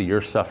fact that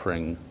you're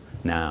suffering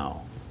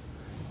now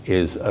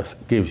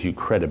gives you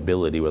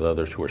credibility with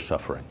others who are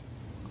suffering.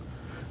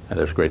 And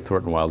there's a great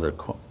Thornton Wilder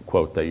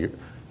quote that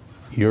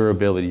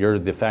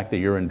the fact that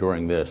you're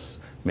enduring this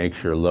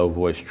makes your low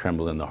voice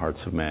tremble in the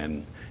hearts of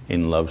men.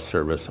 In love's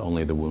service,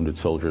 only the wounded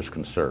soldiers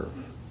can serve.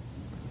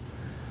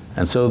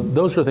 And so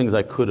those were things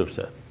I could have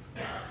said.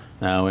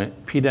 Now,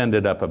 Pete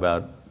ended up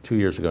about 2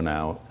 years ago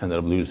now, ended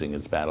up losing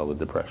his battle with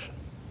depression.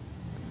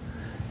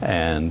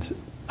 And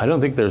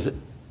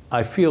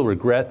I feel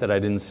regret that I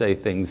didn't say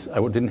things, I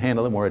didn't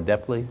handle it more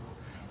adeptly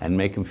and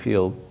make him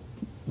feel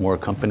more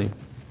accompanied.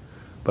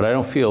 But I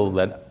don't feel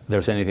that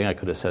there's anything I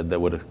could have said that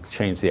would have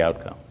changed the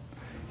outcome.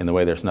 In the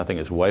way there's nothing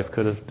his wife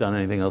could have done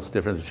anything else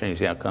different to change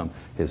the outcome.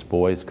 His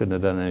boys couldn't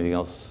have done anything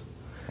else.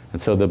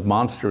 And so the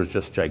monster is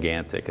just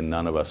gigantic, and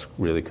none of us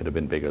really could have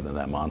been bigger than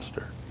that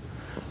monster.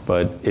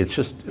 But it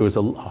was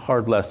a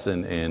hard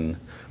lesson in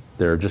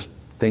there are just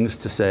things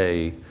to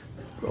say,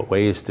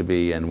 ways to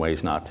be, and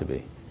ways not to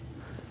be.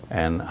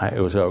 And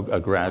it was a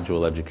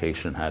gradual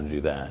education how to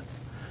do that.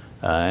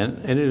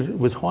 And it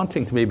was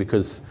haunting to me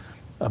because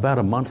about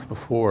a month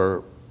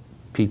before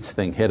Pete's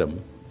thing hit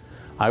him,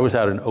 I was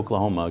out in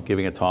Oklahoma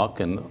giving a talk,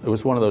 and it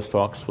was one of those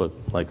talks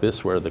like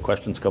this where the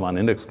questions come on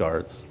index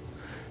cards.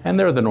 And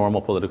they're the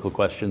normal political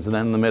questions. And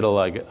then in the middle,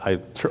 I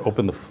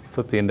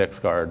flip the index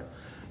card,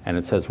 and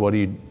it says, what do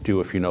you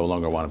do if you no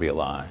longer want to be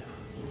alive?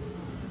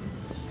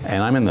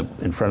 And I'm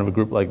in front of a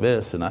group like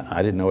this, and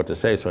I didn't know what to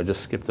say, so I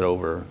just skipped it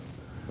over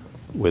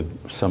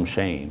with some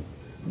shame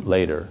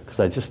later, because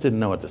I just didn't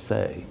know what to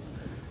say.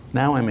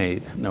 Now I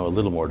may know a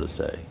little more to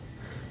say.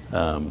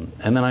 And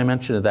then I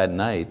mentioned it that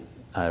night.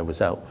 I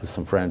was out with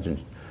some friends,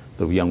 and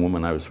the young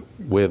woman I was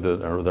with,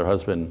 or their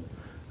husband,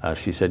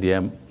 she said,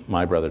 yeah,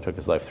 my brother took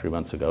his life 3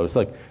 months ago. It's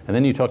like, and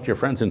then you talk to your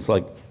friends, and it's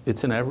like,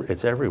 it's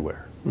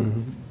everywhere.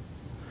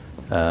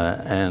 Mm-hmm.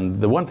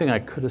 And the one thing I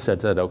could have said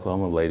to that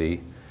Oklahoma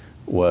lady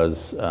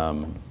was,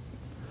 I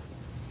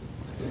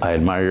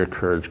admire your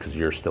courage because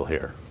you're still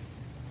here.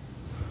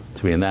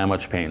 To be in that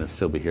much pain and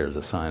still be here is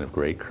a sign of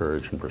great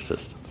courage and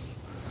persistence.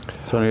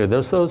 So anyway,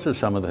 those are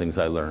some of the things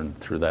I learned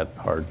through that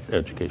hard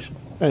education.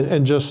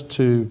 And just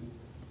to,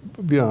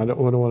 I don't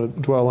want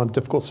to dwell on a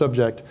difficult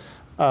subject.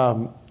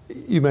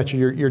 You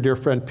mentioned your dear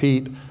friend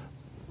Pete.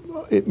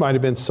 It might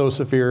have been so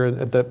severe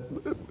that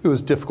it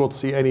was difficult to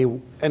see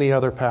any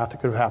other path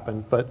that could have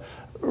happened. But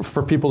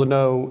for people to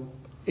know,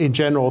 in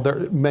general,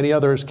 many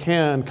others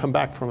can come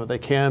back from it. They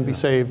can be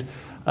saved.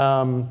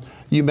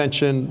 You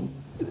mentioned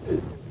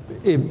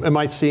it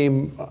might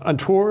seem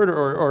untoward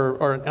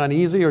or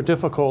uneasy or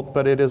difficult,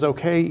 but it is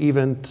okay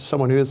even to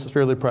someone who is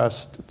severely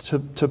depressed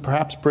to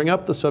perhaps bring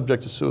up the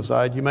subject of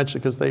suicide. You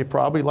mentioned because they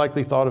probably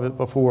likely thought of it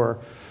before.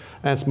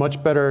 And it's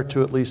much better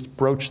to at least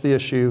broach the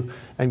issue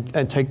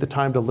and take the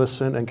time to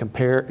listen and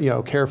compare,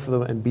 care for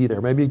them and be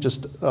there. Maybe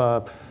just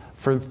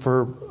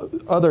for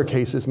other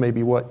cases,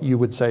 maybe what you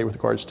would say with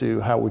regards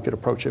to how we could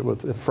approach it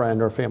with a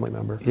friend or a family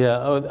member.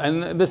 Yeah,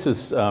 and this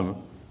is,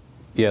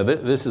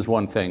 this is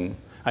one thing.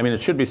 I mean,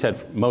 it should be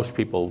said, most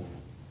people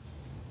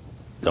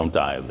don't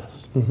die of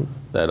this. Mm-hmm.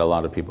 That a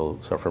lot of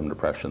people suffer from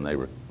depression,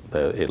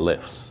 it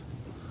lifts.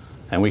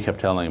 And we kept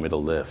telling them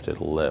it'll lift,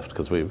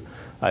 because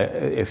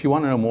if you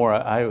want to know more,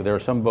 there are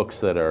some books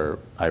that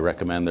I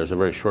recommend. There's a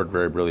very short,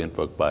 very brilliant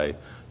book by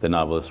the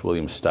novelist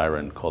William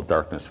Styron called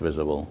Darkness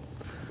Visible,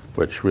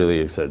 which really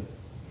is a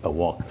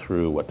walk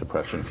through what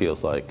depression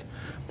feels like.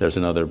 There's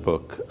another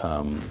book,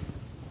 now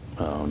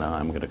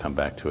I'm going to come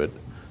back to it.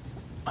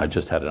 I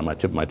just had it on my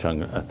tip of my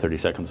tongue 30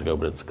 seconds ago,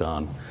 but it's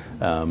gone.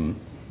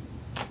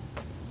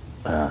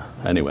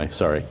 Anyway,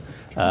 sorry.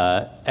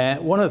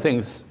 And one of the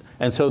things,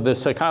 and so the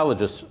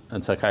psychologists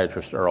and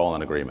psychiatrists are all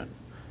in agreement.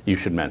 You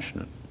should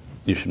mention it.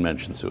 You should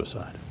mention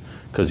suicide,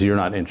 because you're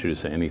not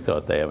introducing any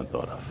thought they haven't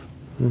thought of.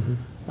 Mm-hmm.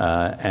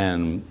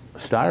 And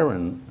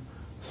Styron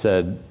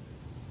said,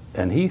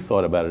 and he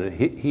thought about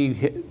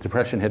it,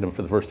 depression hit him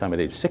for the first time at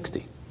age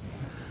 60.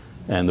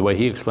 And the way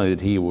he explained it,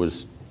 he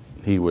was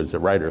a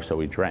writer, so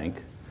he drank.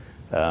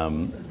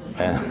 And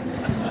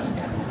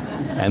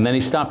then he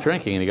stopped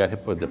drinking and he got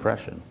hit with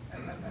depression.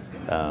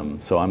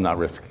 So I'm not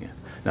risking it.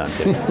 No, I'm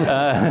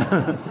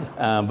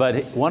kidding.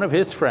 But one of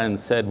his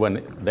friends said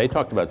when they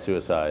talked about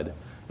suicide,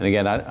 and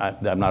again,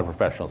 I'm not a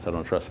professional, so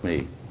don't trust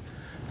me.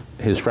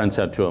 His friend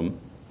said to him,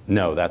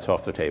 no, that's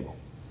off the table.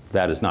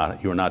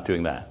 You're not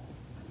doing that.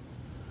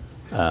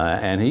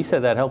 And he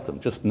said that helped him.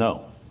 Just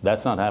no,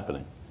 that's not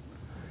happening.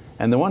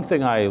 And the one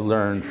thing I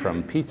learned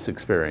from Pete's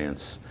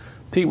experience,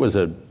 Pete was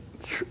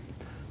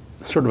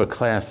sort of a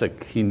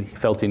classic. He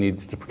felt he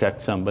needed to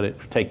protect somebody,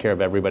 take care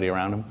of everybody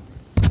around him.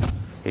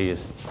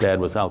 His dad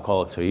was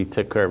alcoholic, so he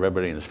took care of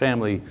everybody in his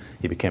family.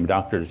 He became a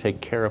doctor to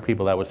take care of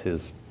people. That was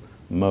his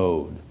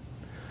mode.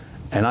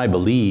 And I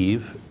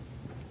believe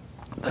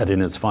that in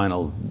his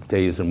final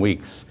days and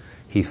weeks,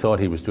 he thought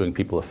he was doing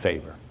people a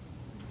favor.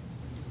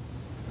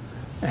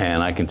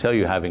 And I can tell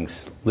you, having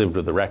lived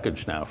with the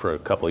wreckage now for a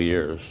couple of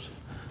years,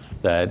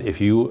 that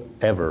if you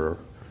ever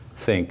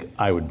think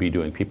I would be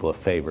doing people a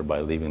favor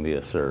by leaving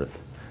this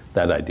earth,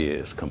 that idea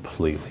is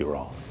completely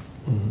wrong.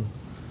 Mm-hmm.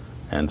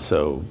 And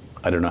so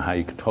I don't know how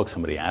you can talk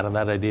somebody out of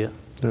that idea,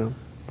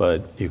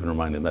 but you can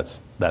remind them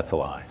that's a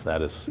lie.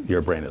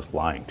 Your brain is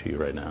lying to you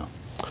right now.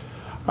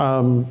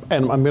 And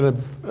I'm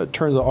going to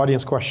turn to the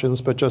audience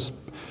questions, but just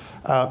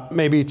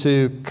maybe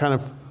to kind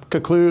of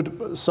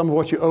conclude some of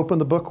what you open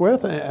the book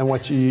with and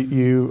what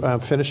you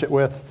finish it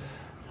with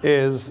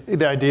is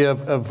the idea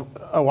of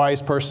a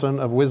wise person,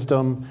 of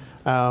wisdom.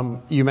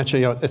 You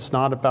mentioned, it's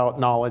not about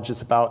knowledge;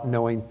 it's about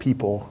knowing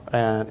people,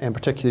 and in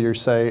particular, you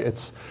say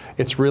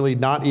it's really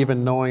not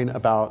even knowing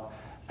about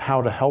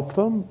how to help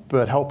them,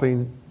 but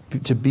helping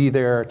to be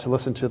there, to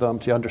listen to them,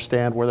 to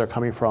understand where they're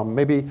coming from.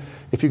 Maybe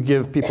if you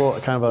give people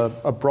kind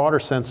of a broader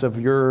sense of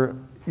your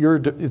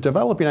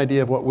developing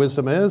idea of what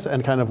wisdom is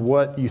and kind of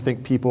what you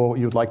think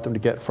you'd like them to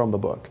get from the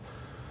book.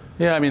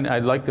 Yeah, I mean,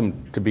 I'd like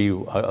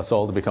us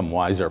all to become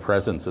wiser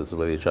presences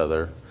with each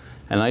other.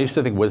 And I used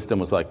to think wisdom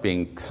was like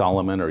being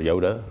Solomon or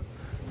Yoda.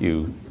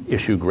 You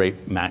issue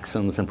great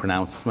maxims and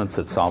pronouncements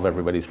that solve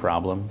everybody's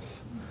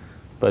problems.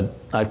 But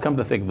I've come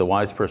to think the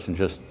wise person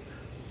just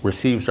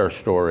receives our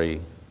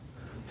story,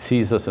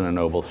 sees us in a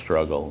noble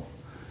struggle,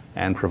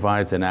 and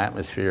provides an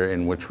atmosphere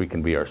in which we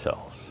can be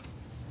ourselves.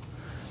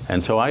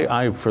 And so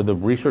I for the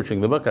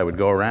researching the book, I would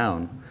go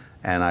around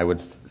and I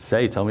would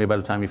say, tell me about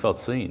a time you felt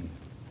seen.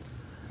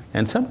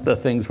 And some of the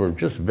things were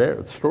just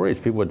stories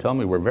people would tell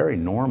me were very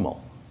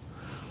normal.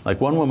 Like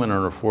one woman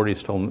in her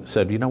 40s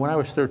said, you know, when I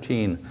was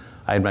 13,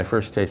 I had my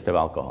first taste of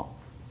alcohol.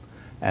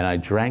 And I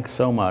drank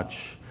so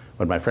much,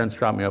 when my friends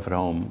dropped me off at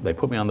home, they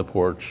put me on the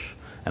porch,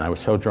 and I was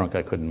so drunk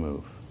I couldn't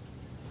move.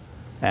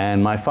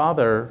 And my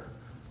father,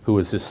 who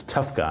was this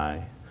tough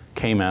guy,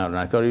 came out, and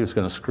I thought he was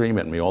going to scream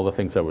at me all the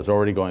things that was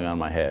already going on in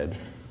my head.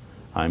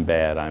 I'm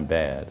bad, I'm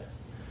bad.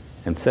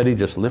 Instead, he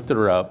just lifted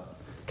her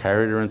up,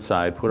 carried her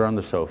inside, put her on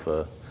the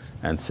sofa,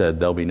 and said,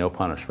 there'll be no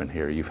punishment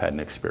here. You've had an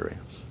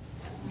experience.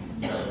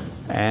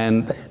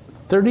 And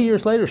 30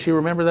 years later, she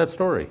remembered that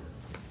story.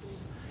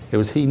 It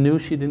was he knew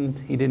he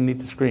didn't need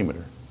to scream at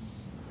her.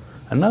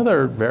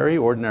 Another very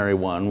ordinary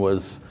one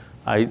was,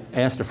 I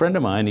asked a friend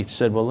of mine, he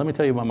said, well, let me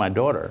tell you about my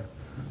daughter.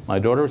 My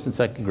daughter was in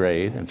 2nd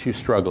grade, and she was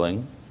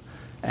struggling.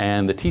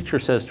 And the teacher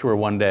says to her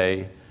one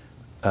day,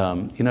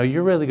 you know,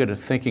 you're really good at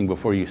thinking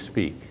before you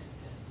speak.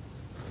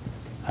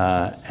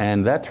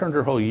 And that turned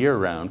her whole year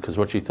around, because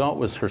what she thought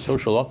was her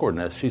social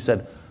awkwardness, she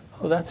said,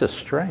 oh, that's a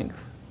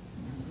strength.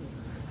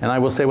 And I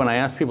will say, when I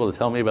ask people to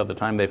tell me about the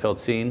time they felt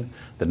seen,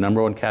 the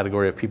 #1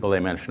 category of people they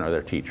mention are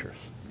their teachers.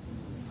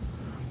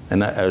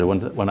 And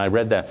when I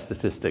read that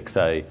statistics,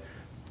 I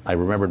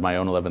remembered my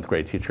own 11th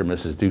grade teacher,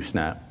 Mrs.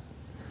 Dewsnap.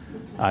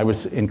 I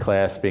was in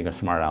class being a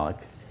smart aleck,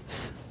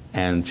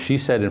 and she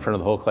said in front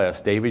of the whole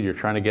class, David, you're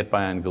trying to get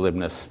by on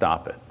glibness,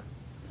 stop it.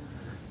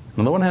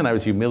 On the one hand, I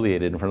was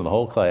humiliated in front of the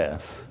whole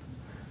class.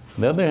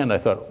 On the other hand, I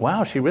thought,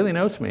 wow, she really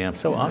knows me. I'm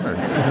so honored.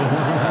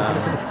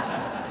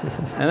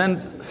 And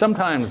then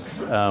sometimes,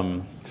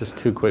 just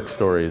 2 quick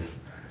stories.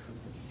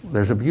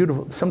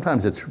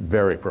 Sometimes it's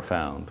very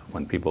profound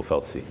when people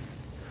felt seen.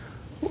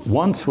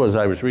 Once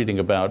I was reading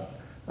about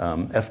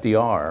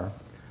FDR.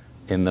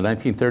 In the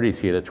 1930s,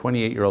 he had a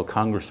 28-year-old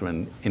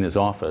congressman in his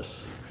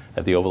office,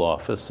 at the Oval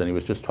Office, and he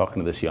was just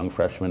talking to this young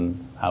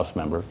freshman House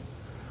member.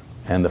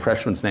 And the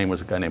freshman's name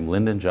was a guy named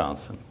Lyndon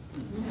Johnson.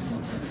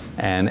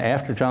 And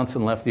after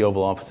Johnson left the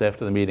Oval Office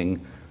after the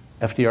meeting,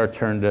 FDR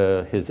turned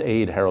to his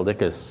aide, Harold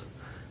Ickes,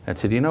 and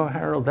said, you know,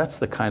 Harold, that's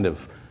the kind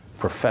of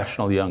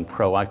professional young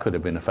pro I could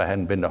have been if I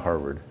hadn't been to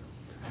Harvard.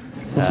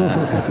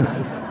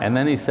 And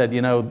then he said,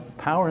 you know,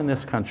 power in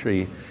this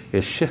country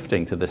is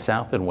shifting to the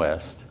South and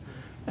West,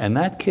 and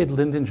that kid,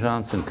 Lyndon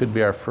Johnson, could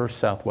be our first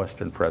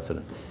Southwestern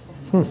president.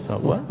 So,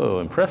 whoa,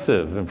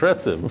 impressive,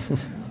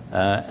 impressive.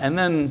 And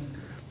then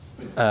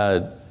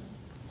the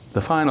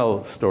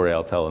final story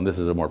I'll tell, and this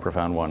is a more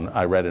profound one,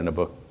 I read in a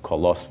book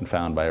called Lost and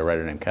Found by a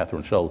writer named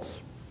Catherine Schultz.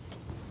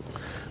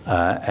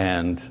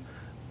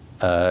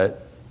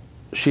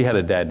 She had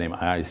a dad named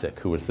Isaac,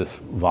 who was this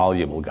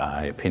voluble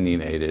guy,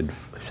 opinionated,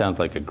 sounds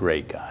like a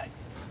great guy.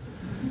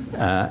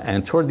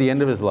 And toward the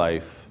end of his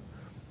life,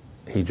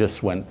 he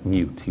just went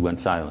mute, he went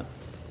silent.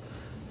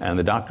 And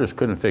the doctors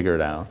couldn't figure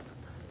it out.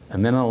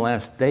 And then on the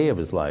last day of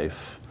his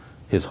life,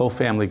 his whole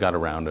family got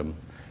around him,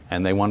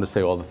 and they wanted to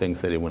say all the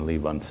things they didn't want to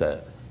leave unsaid.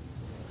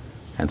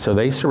 And so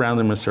they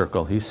surrounded him in a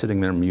circle. He's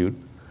sitting there mute,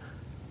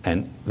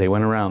 and they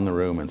went around the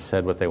room and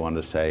said what they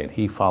wanted to say, and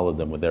he followed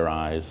them with their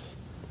eyes,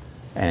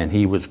 and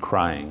he was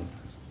crying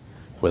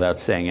without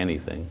saying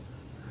anything.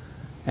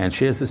 And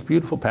she has this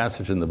beautiful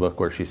passage in the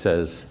book where she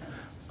says,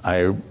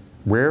 I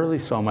rarely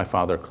saw my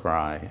father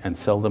cry, and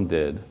seldom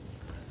did,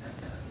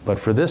 but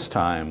for this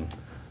time,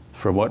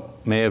 for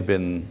what may have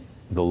been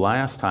the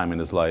last time in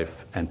his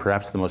life, and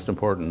perhaps the most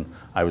important,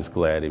 I was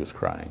glad he was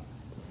crying.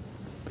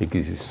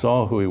 Because he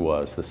saw who he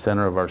was, the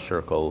center of our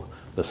circle,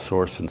 the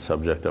source and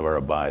subject of our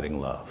abiding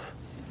love.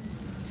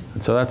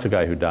 And so that's a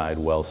guy who died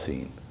well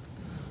seen.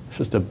 It's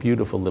just a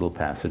beautiful little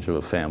passage of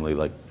a family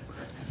like,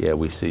 yeah,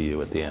 we see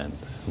you at the end.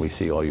 We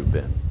see all you've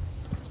been.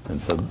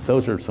 And so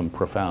those are some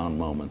profound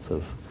moments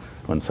of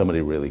when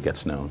somebody really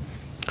gets known.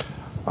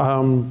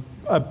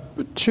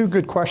 2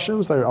 good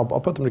questions. I'll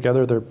put them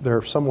together.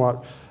 They're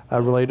somewhat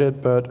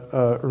related, but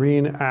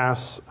Irene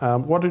asks,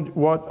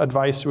 what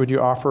advice would you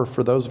offer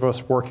for those of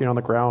us working on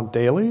the ground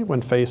daily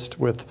when faced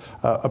with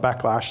a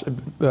backlash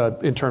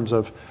in terms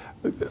of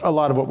a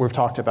lot of what we've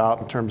talked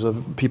about in terms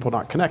of people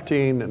not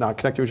connecting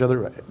with each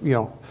other, you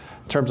know,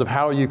 in terms of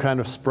how you kind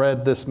of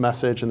spread this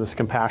message and this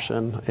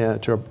compassion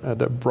to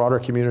the broader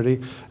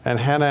community. And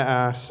Hannah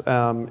asks,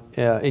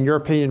 in your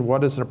opinion,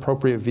 what is an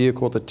appropriate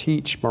vehicle to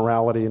teach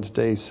morality in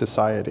today's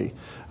society?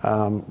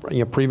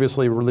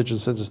 Previously,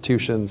 religious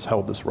institutions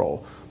held this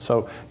role.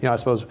 So, I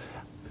suppose,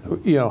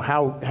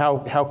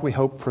 how can we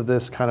hope for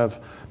this kind of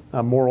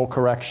moral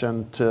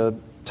correction to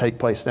take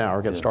place now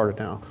or get started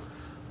now?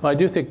 Well, I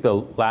do think the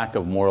lack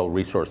of moral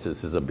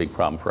resources is a big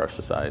problem for our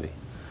society.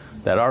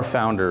 That our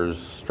founders,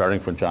 starting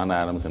from John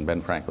Adams and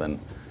Ben Franklin,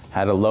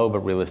 had a low but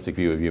realistic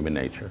view of human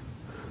nature.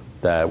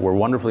 That we're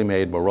wonderfully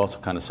made, but we're also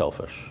kind of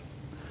selfish.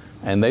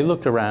 And they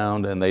looked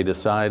around and they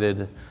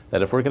decided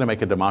that if we're going to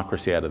make a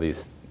democracy out of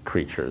these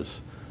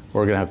creatures,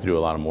 we're going to have to do a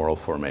lot of moral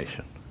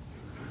formation.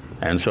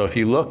 And so if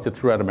you looked at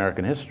throughout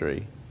American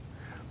history,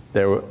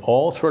 there were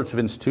all sorts of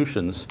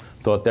institutions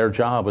thought their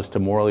job was to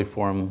morally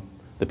form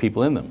the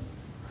people in them.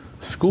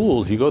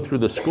 Schools, you go through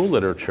the school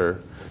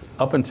literature,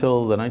 up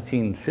until the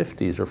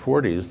 1950s or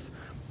 40s,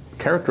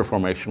 character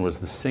formation was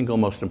the single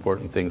most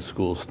important thing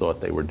schools thought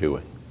they were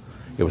doing.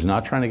 It was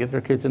not trying to get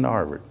their kids into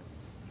Harvard.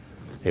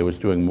 It was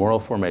doing moral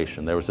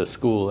formation. There was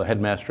a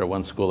headmaster at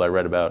one school I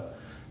read about.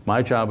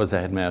 My job as a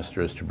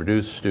headmaster is to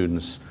produce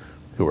students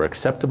who are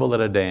acceptable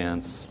at a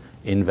dance,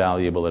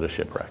 invaluable at a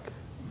shipwreck.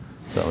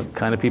 So the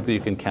kind of people you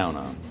can count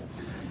on.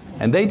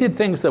 And they did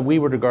things that we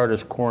would regard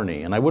as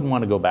corny. And I wouldn't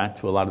want to go back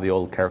to a lot of the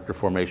old character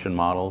formation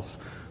models,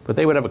 but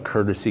they would have a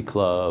courtesy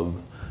club,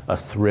 a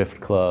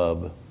thrift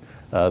club,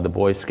 the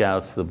Boy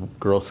Scouts, the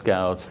Girl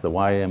Scouts, the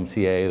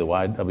YMCA, the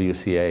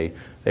YWCA.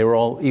 They were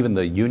all, even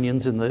the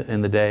unions in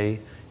the day,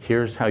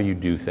 here's how you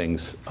do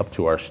things up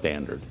to our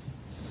standard.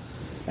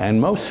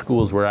 And most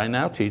schools where I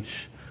now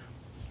teach,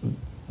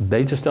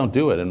 they just don't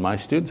do it. And my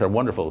students are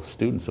wonderful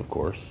students, of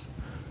course,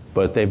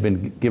 but they've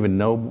been given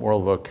no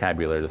moral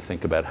vocabulary to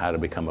think about how to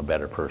become a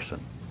better person.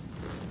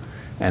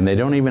 And they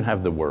don't even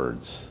have the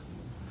words.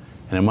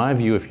 And in my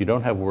view, if you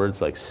don't have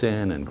words like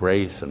sin and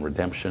grace and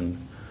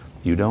redemption,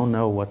 you don't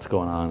know what's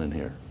going on in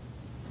here.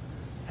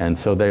 And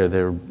so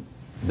they're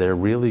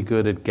really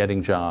good at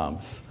getting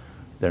jobs.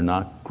 They're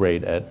not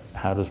great at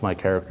how does my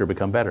character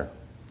become better.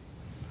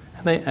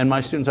 And my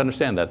students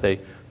understand that.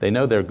 They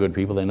know they're good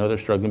people, they know they're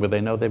struggling, but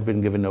they know they've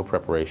been given no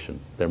preparation.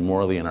 They're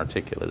morally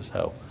inarticulate, is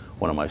how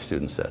one of my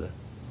students said it.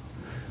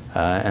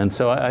 And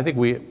so I think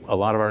a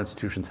lot of our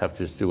institutions have to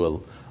just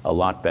do a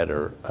lot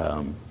better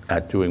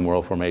at doing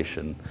moral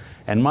formation.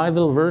 And my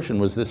little version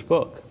was this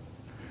book.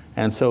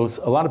 And so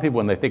a lot of people,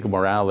 when they think of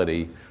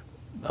morality,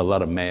 a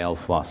lot of male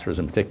philosophers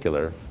in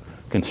particular,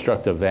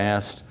 construct a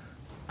vast,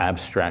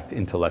 abstract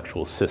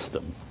intellectual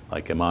system,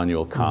 like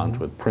Immanuel Kant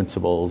with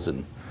principles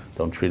and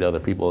don't treat other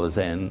people as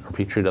ends,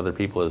 or treat other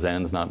people as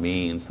ends, not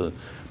means.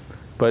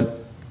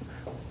 But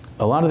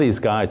a lot of these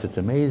guys, it's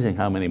amazing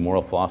how many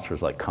moral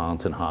philosophers like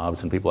Kant and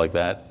Hobbes and people like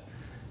that,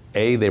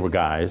 A, they were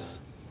guys,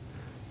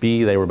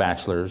 B, they were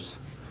bachelors,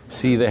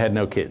 C, they had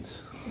no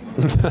kids.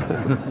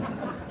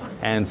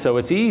 And so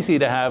it's easy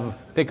to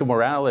think of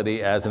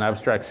morality as an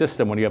abstract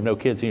system when you have no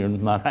kids and you're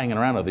not hanging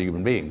around with other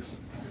human beings.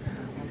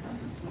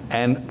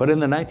 But in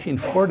the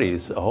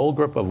 1940s, a whole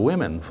group of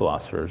women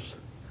philosophers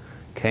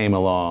came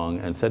along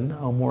and said,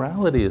 no,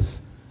 morality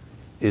is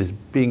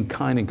being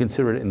kind and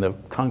considerate in the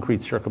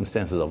concrete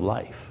circumstances of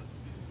life.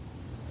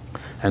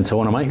 And so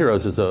one of my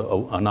heroes is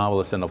a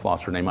novelist and a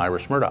philosopher named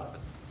Iris Murdoch.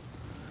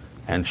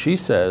 And she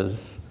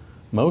says,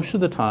 most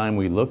of the time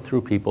we look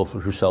through people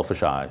through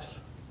selfish eyes.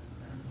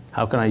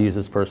 How can I use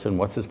this person?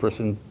 What's this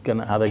person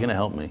how are they gonna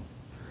help me?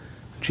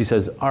 She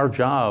says, our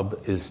job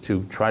is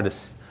to try to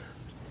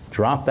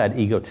drop that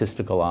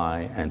egotistical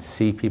eye and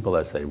see people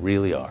as they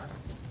really are.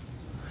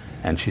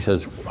 And she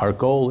says, our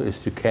goal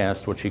is to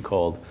cast what she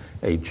called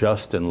a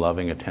just and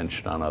loving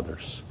attention on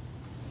others.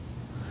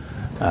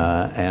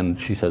 And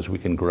she says, we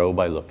can grow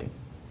by looking.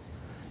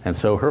 And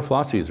so her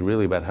philosophy is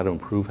really about how to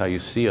improve how you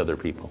see other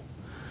people.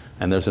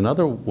 And there's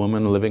another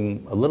woman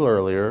living a little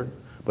earlier,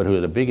 but who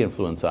had a big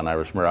influence on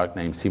Iris Murdoch,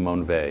 named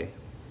Simone Weil.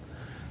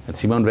 And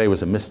Simone Weil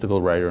was a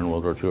mystical writer in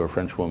World War II, a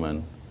French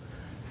woman.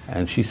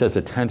 And she says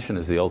attention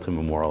is the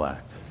ultimate moral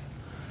act.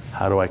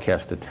 How do I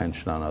cast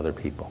attention on other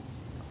people?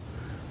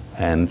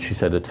 And she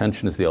said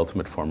attention is the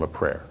ultimate form of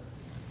prayer.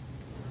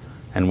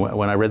 And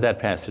when I read that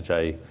passage,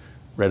 I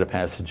read a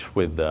passage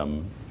with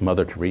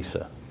Mother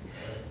Teresa.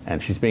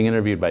 And she's being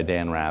interviewed by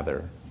Dan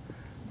Rather.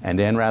 And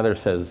Dan Rather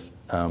says,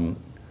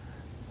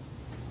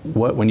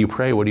 when you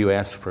pray, what do you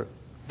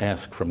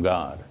ask from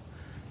God?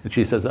 And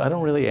she says, I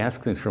don't really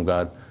ask things from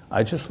God.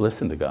 I just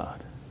listen to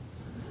God.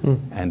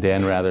 And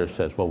Dan Rather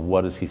says, well,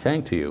 what is he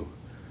saying to you?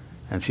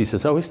 And she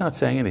says, oh, he's not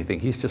saying anything.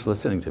 He's just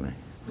listening to me.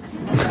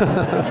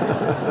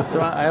 So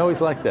I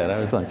always like that. I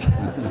always like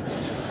that.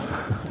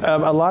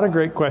 A lot of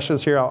great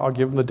questions here. I'll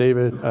give them to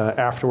David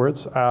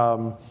afterwards.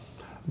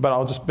 But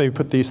I'll just maybe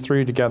put these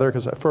three together,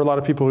 because for a lot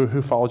of people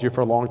who followed you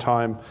for a long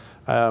time,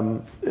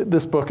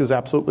 this book is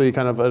absolutely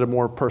kind of at a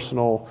more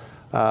personal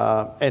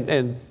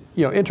and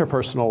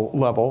interpersonal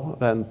level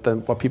than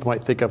what people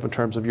might think of in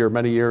terms of your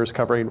many years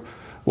covering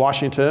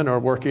Washington or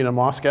working in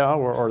Moscow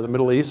or the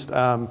Middle East.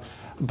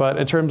 But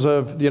in terms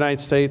of the United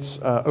States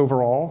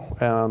overall,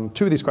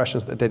 two of these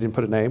questions that they didn't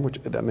put a name, which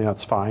I mean,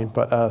 that's fine.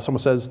 But someone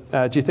says,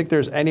 do you think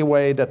there's any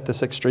way that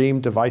this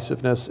extreme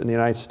divisiveness in the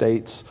United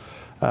States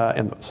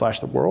and /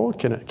 the world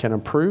can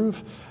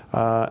improve.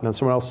 And then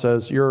someone else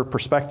says, your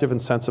perspective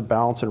and sense of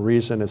balance and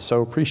reason is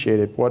so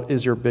appreciated. What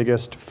is your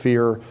biggest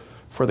fear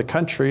for the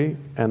country?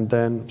 And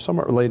then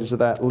somewhat related to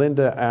that,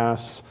 Linda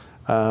asks,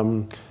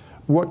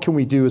 what can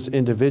we do as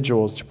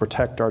individuals to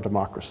protect our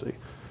democracy?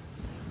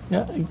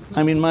 Yeah,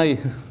 I mean, my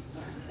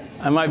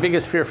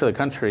biggest fear for the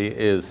country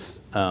is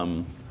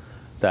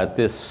that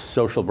this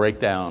social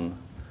breakdown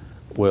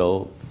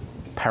will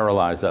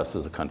paralyze us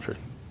as a country.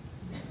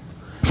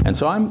 And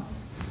so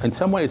in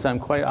some ways, I'm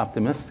quite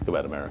optimistic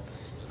about America.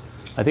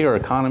 I think our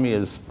economy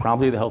is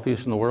probably the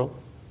healthiest in the world.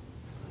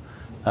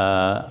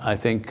 I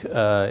think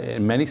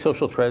many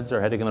social trends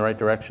are heading in the right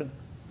direction.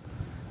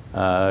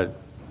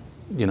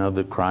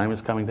 The crime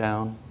is coming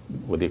down,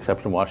 with the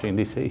exception of Washington,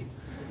 D.C.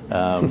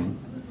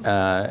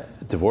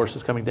 Divorce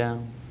is coming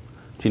down.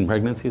 Teen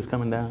pregnancy is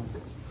coming down.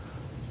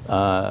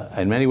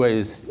 In many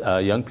ways,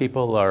 young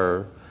people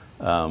are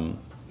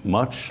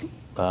much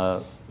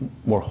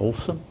more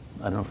wholesome.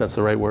 I don't know if that's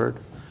the right word,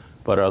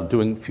 but are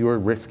doing fewer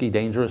risky,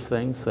 dangerous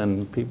things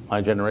than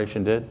my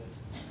generation did.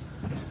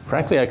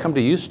 Frankly, I come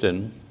to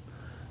Houston,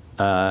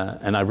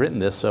 and I've written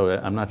this, so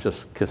I'm not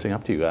just kissing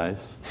up to you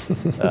guys.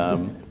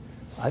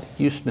 I think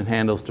Houston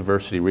handles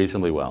diversity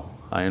reasonably well.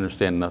 I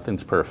understand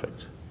nothing's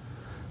perfect,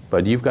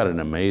 but you've got an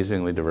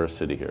amazingly diverse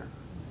city here.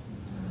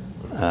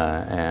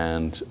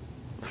 And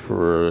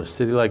for a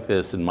city like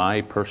this, in my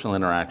personal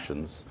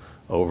interactions,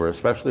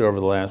 especially over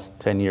the last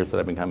 10 years that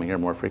I've been coming here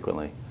more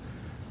frequently,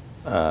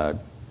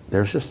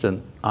 there's just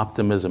an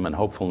optimism and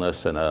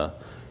hopefulness, and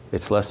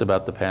it's less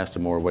about the past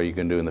and more what you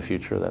can do in the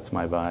future. That's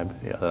my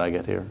vibe that I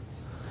get here.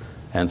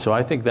 And so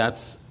I think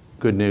that's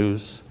good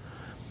news.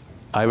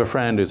 I have a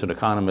friend who's an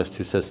economist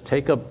who says,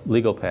 take a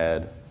legal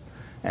pad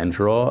and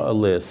draw a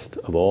list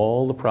of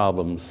all the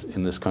problems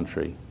in this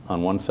country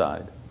on one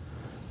side.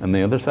 And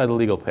the other side of the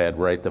legal pad,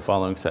 write the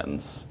following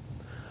sentence: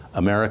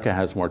 America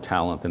has more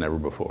talent than ever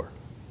before.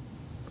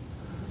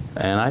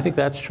 And I think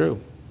that's true.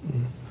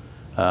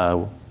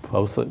 Some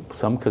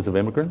because of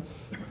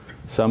immigrants,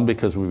 some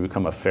because we've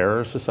become a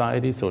fairer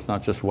society, so it's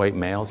not just white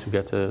males who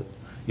get to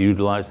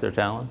utilize their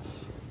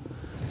talents.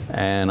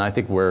 And I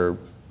think we're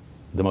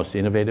the most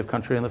innovative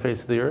country on the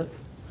face of the earth.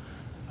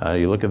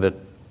 You look at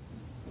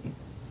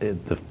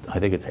I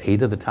think it's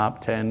 8 of the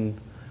top 10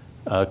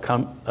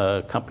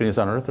 companies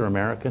on earth are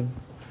American.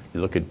 You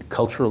look at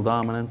cultural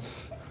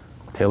dominance.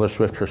 Taylor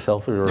Swift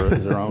herself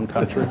is her own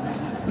country.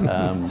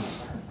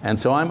 And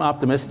so I'm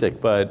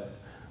optimistic, but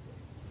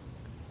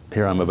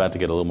here I'm about to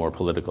get a little more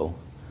political.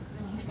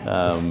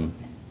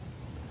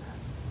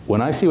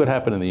 When I see what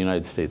happened in the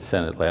United States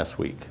Senate last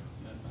week,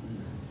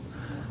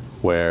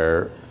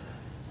 where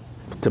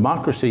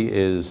democracy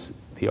is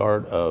the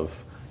art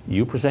of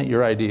you present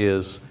your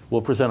ideas,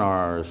 we'll present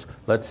ours,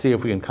 let's see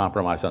if we can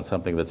compromise on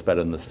something that's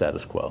better than the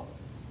status quo.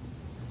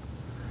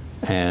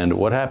 And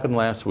what happened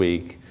last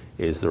week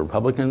is the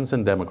Republicans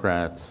and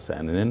Democrats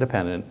and an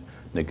independent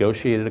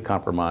negotiated a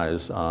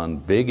compromise on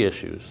big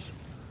issues: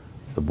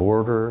 the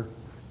border,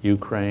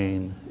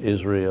 Ukraine,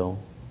 Israel.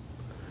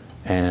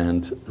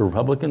 And the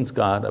Republicans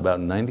got about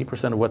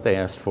 90% of what they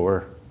asked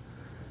for,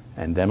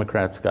 and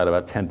Democrats got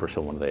about 10%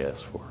 of what they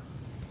asked for.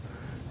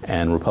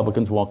 And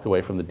Republicans walked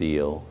away from the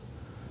deal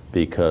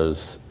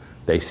because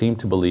they seem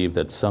to believe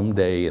that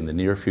someday in the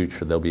near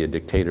future there'll be a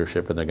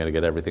dictatorship and they're going to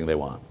get everything they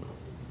want.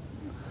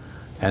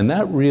 And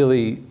that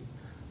really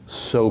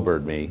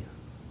sobered me,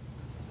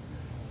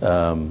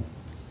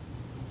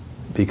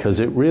 because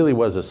it really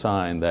was a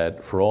sign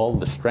that for all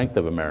the strength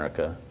of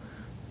America,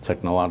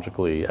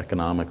 technologically,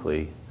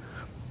 economically,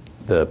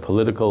 the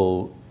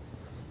political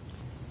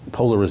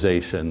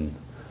polarization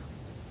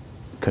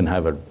can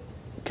have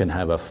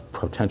a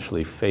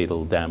potentially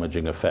fatal,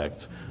 damaging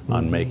effect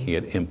on making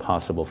it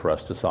impossible for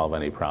us to solve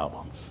any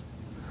problems.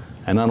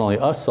 And not only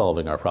us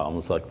solving our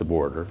problems, like the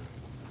border,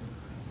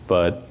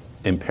 but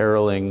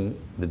imperiling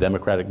the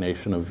democratic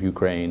nation of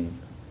Ukraine,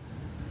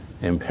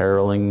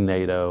 imperiling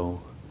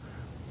NATO,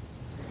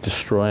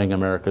 destroying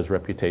America's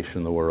reputation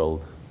in the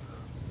world.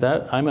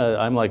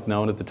 I'm like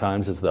known at the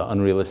Times as the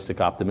unrealistic,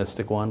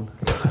 optimistic one.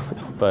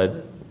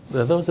 But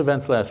those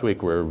events last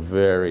week were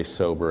very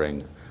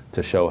sobering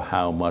to show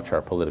how much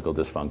our political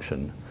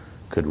dysfunction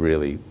could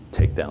really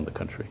take down the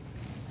country.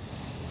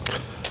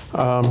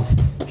 Well,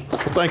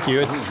 thank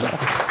you. It's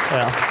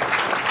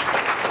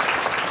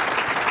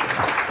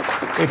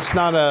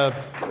not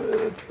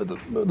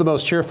the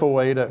most cheerful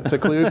way to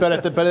conclude,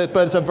 but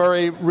it's a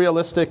very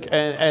realistic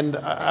and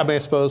I mean, I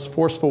suppose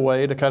forceful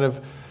way to kind of.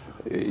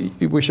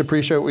 We should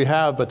appreciate what we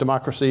have, but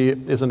democracy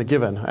isn't a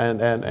given,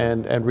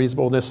 and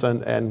reasonableness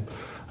and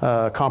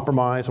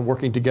compromise and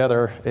working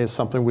together is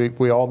something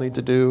we all need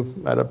to do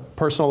at a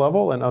personal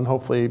level, and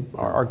hopefully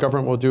our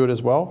government will do it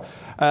as well.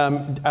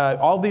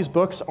 All these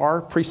books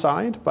are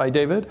pre-signed by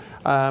David.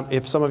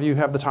 If some of you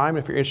have the time,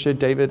 if you're interested,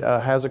 David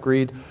has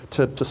agreed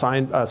to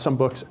sign some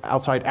books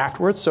outside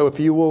afterwards. So if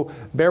you will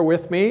bear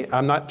with me,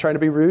 I'm not trying to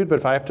be rude, but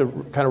if I have to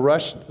kind of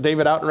rush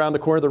David out around the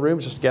corner of the room,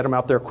 just get him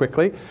out there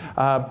quickly.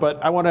 But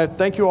I want to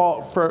thank you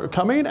all for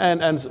coming,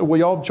 and will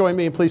you all join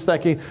me in please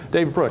thanking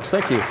David Brooks.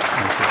 Thank you.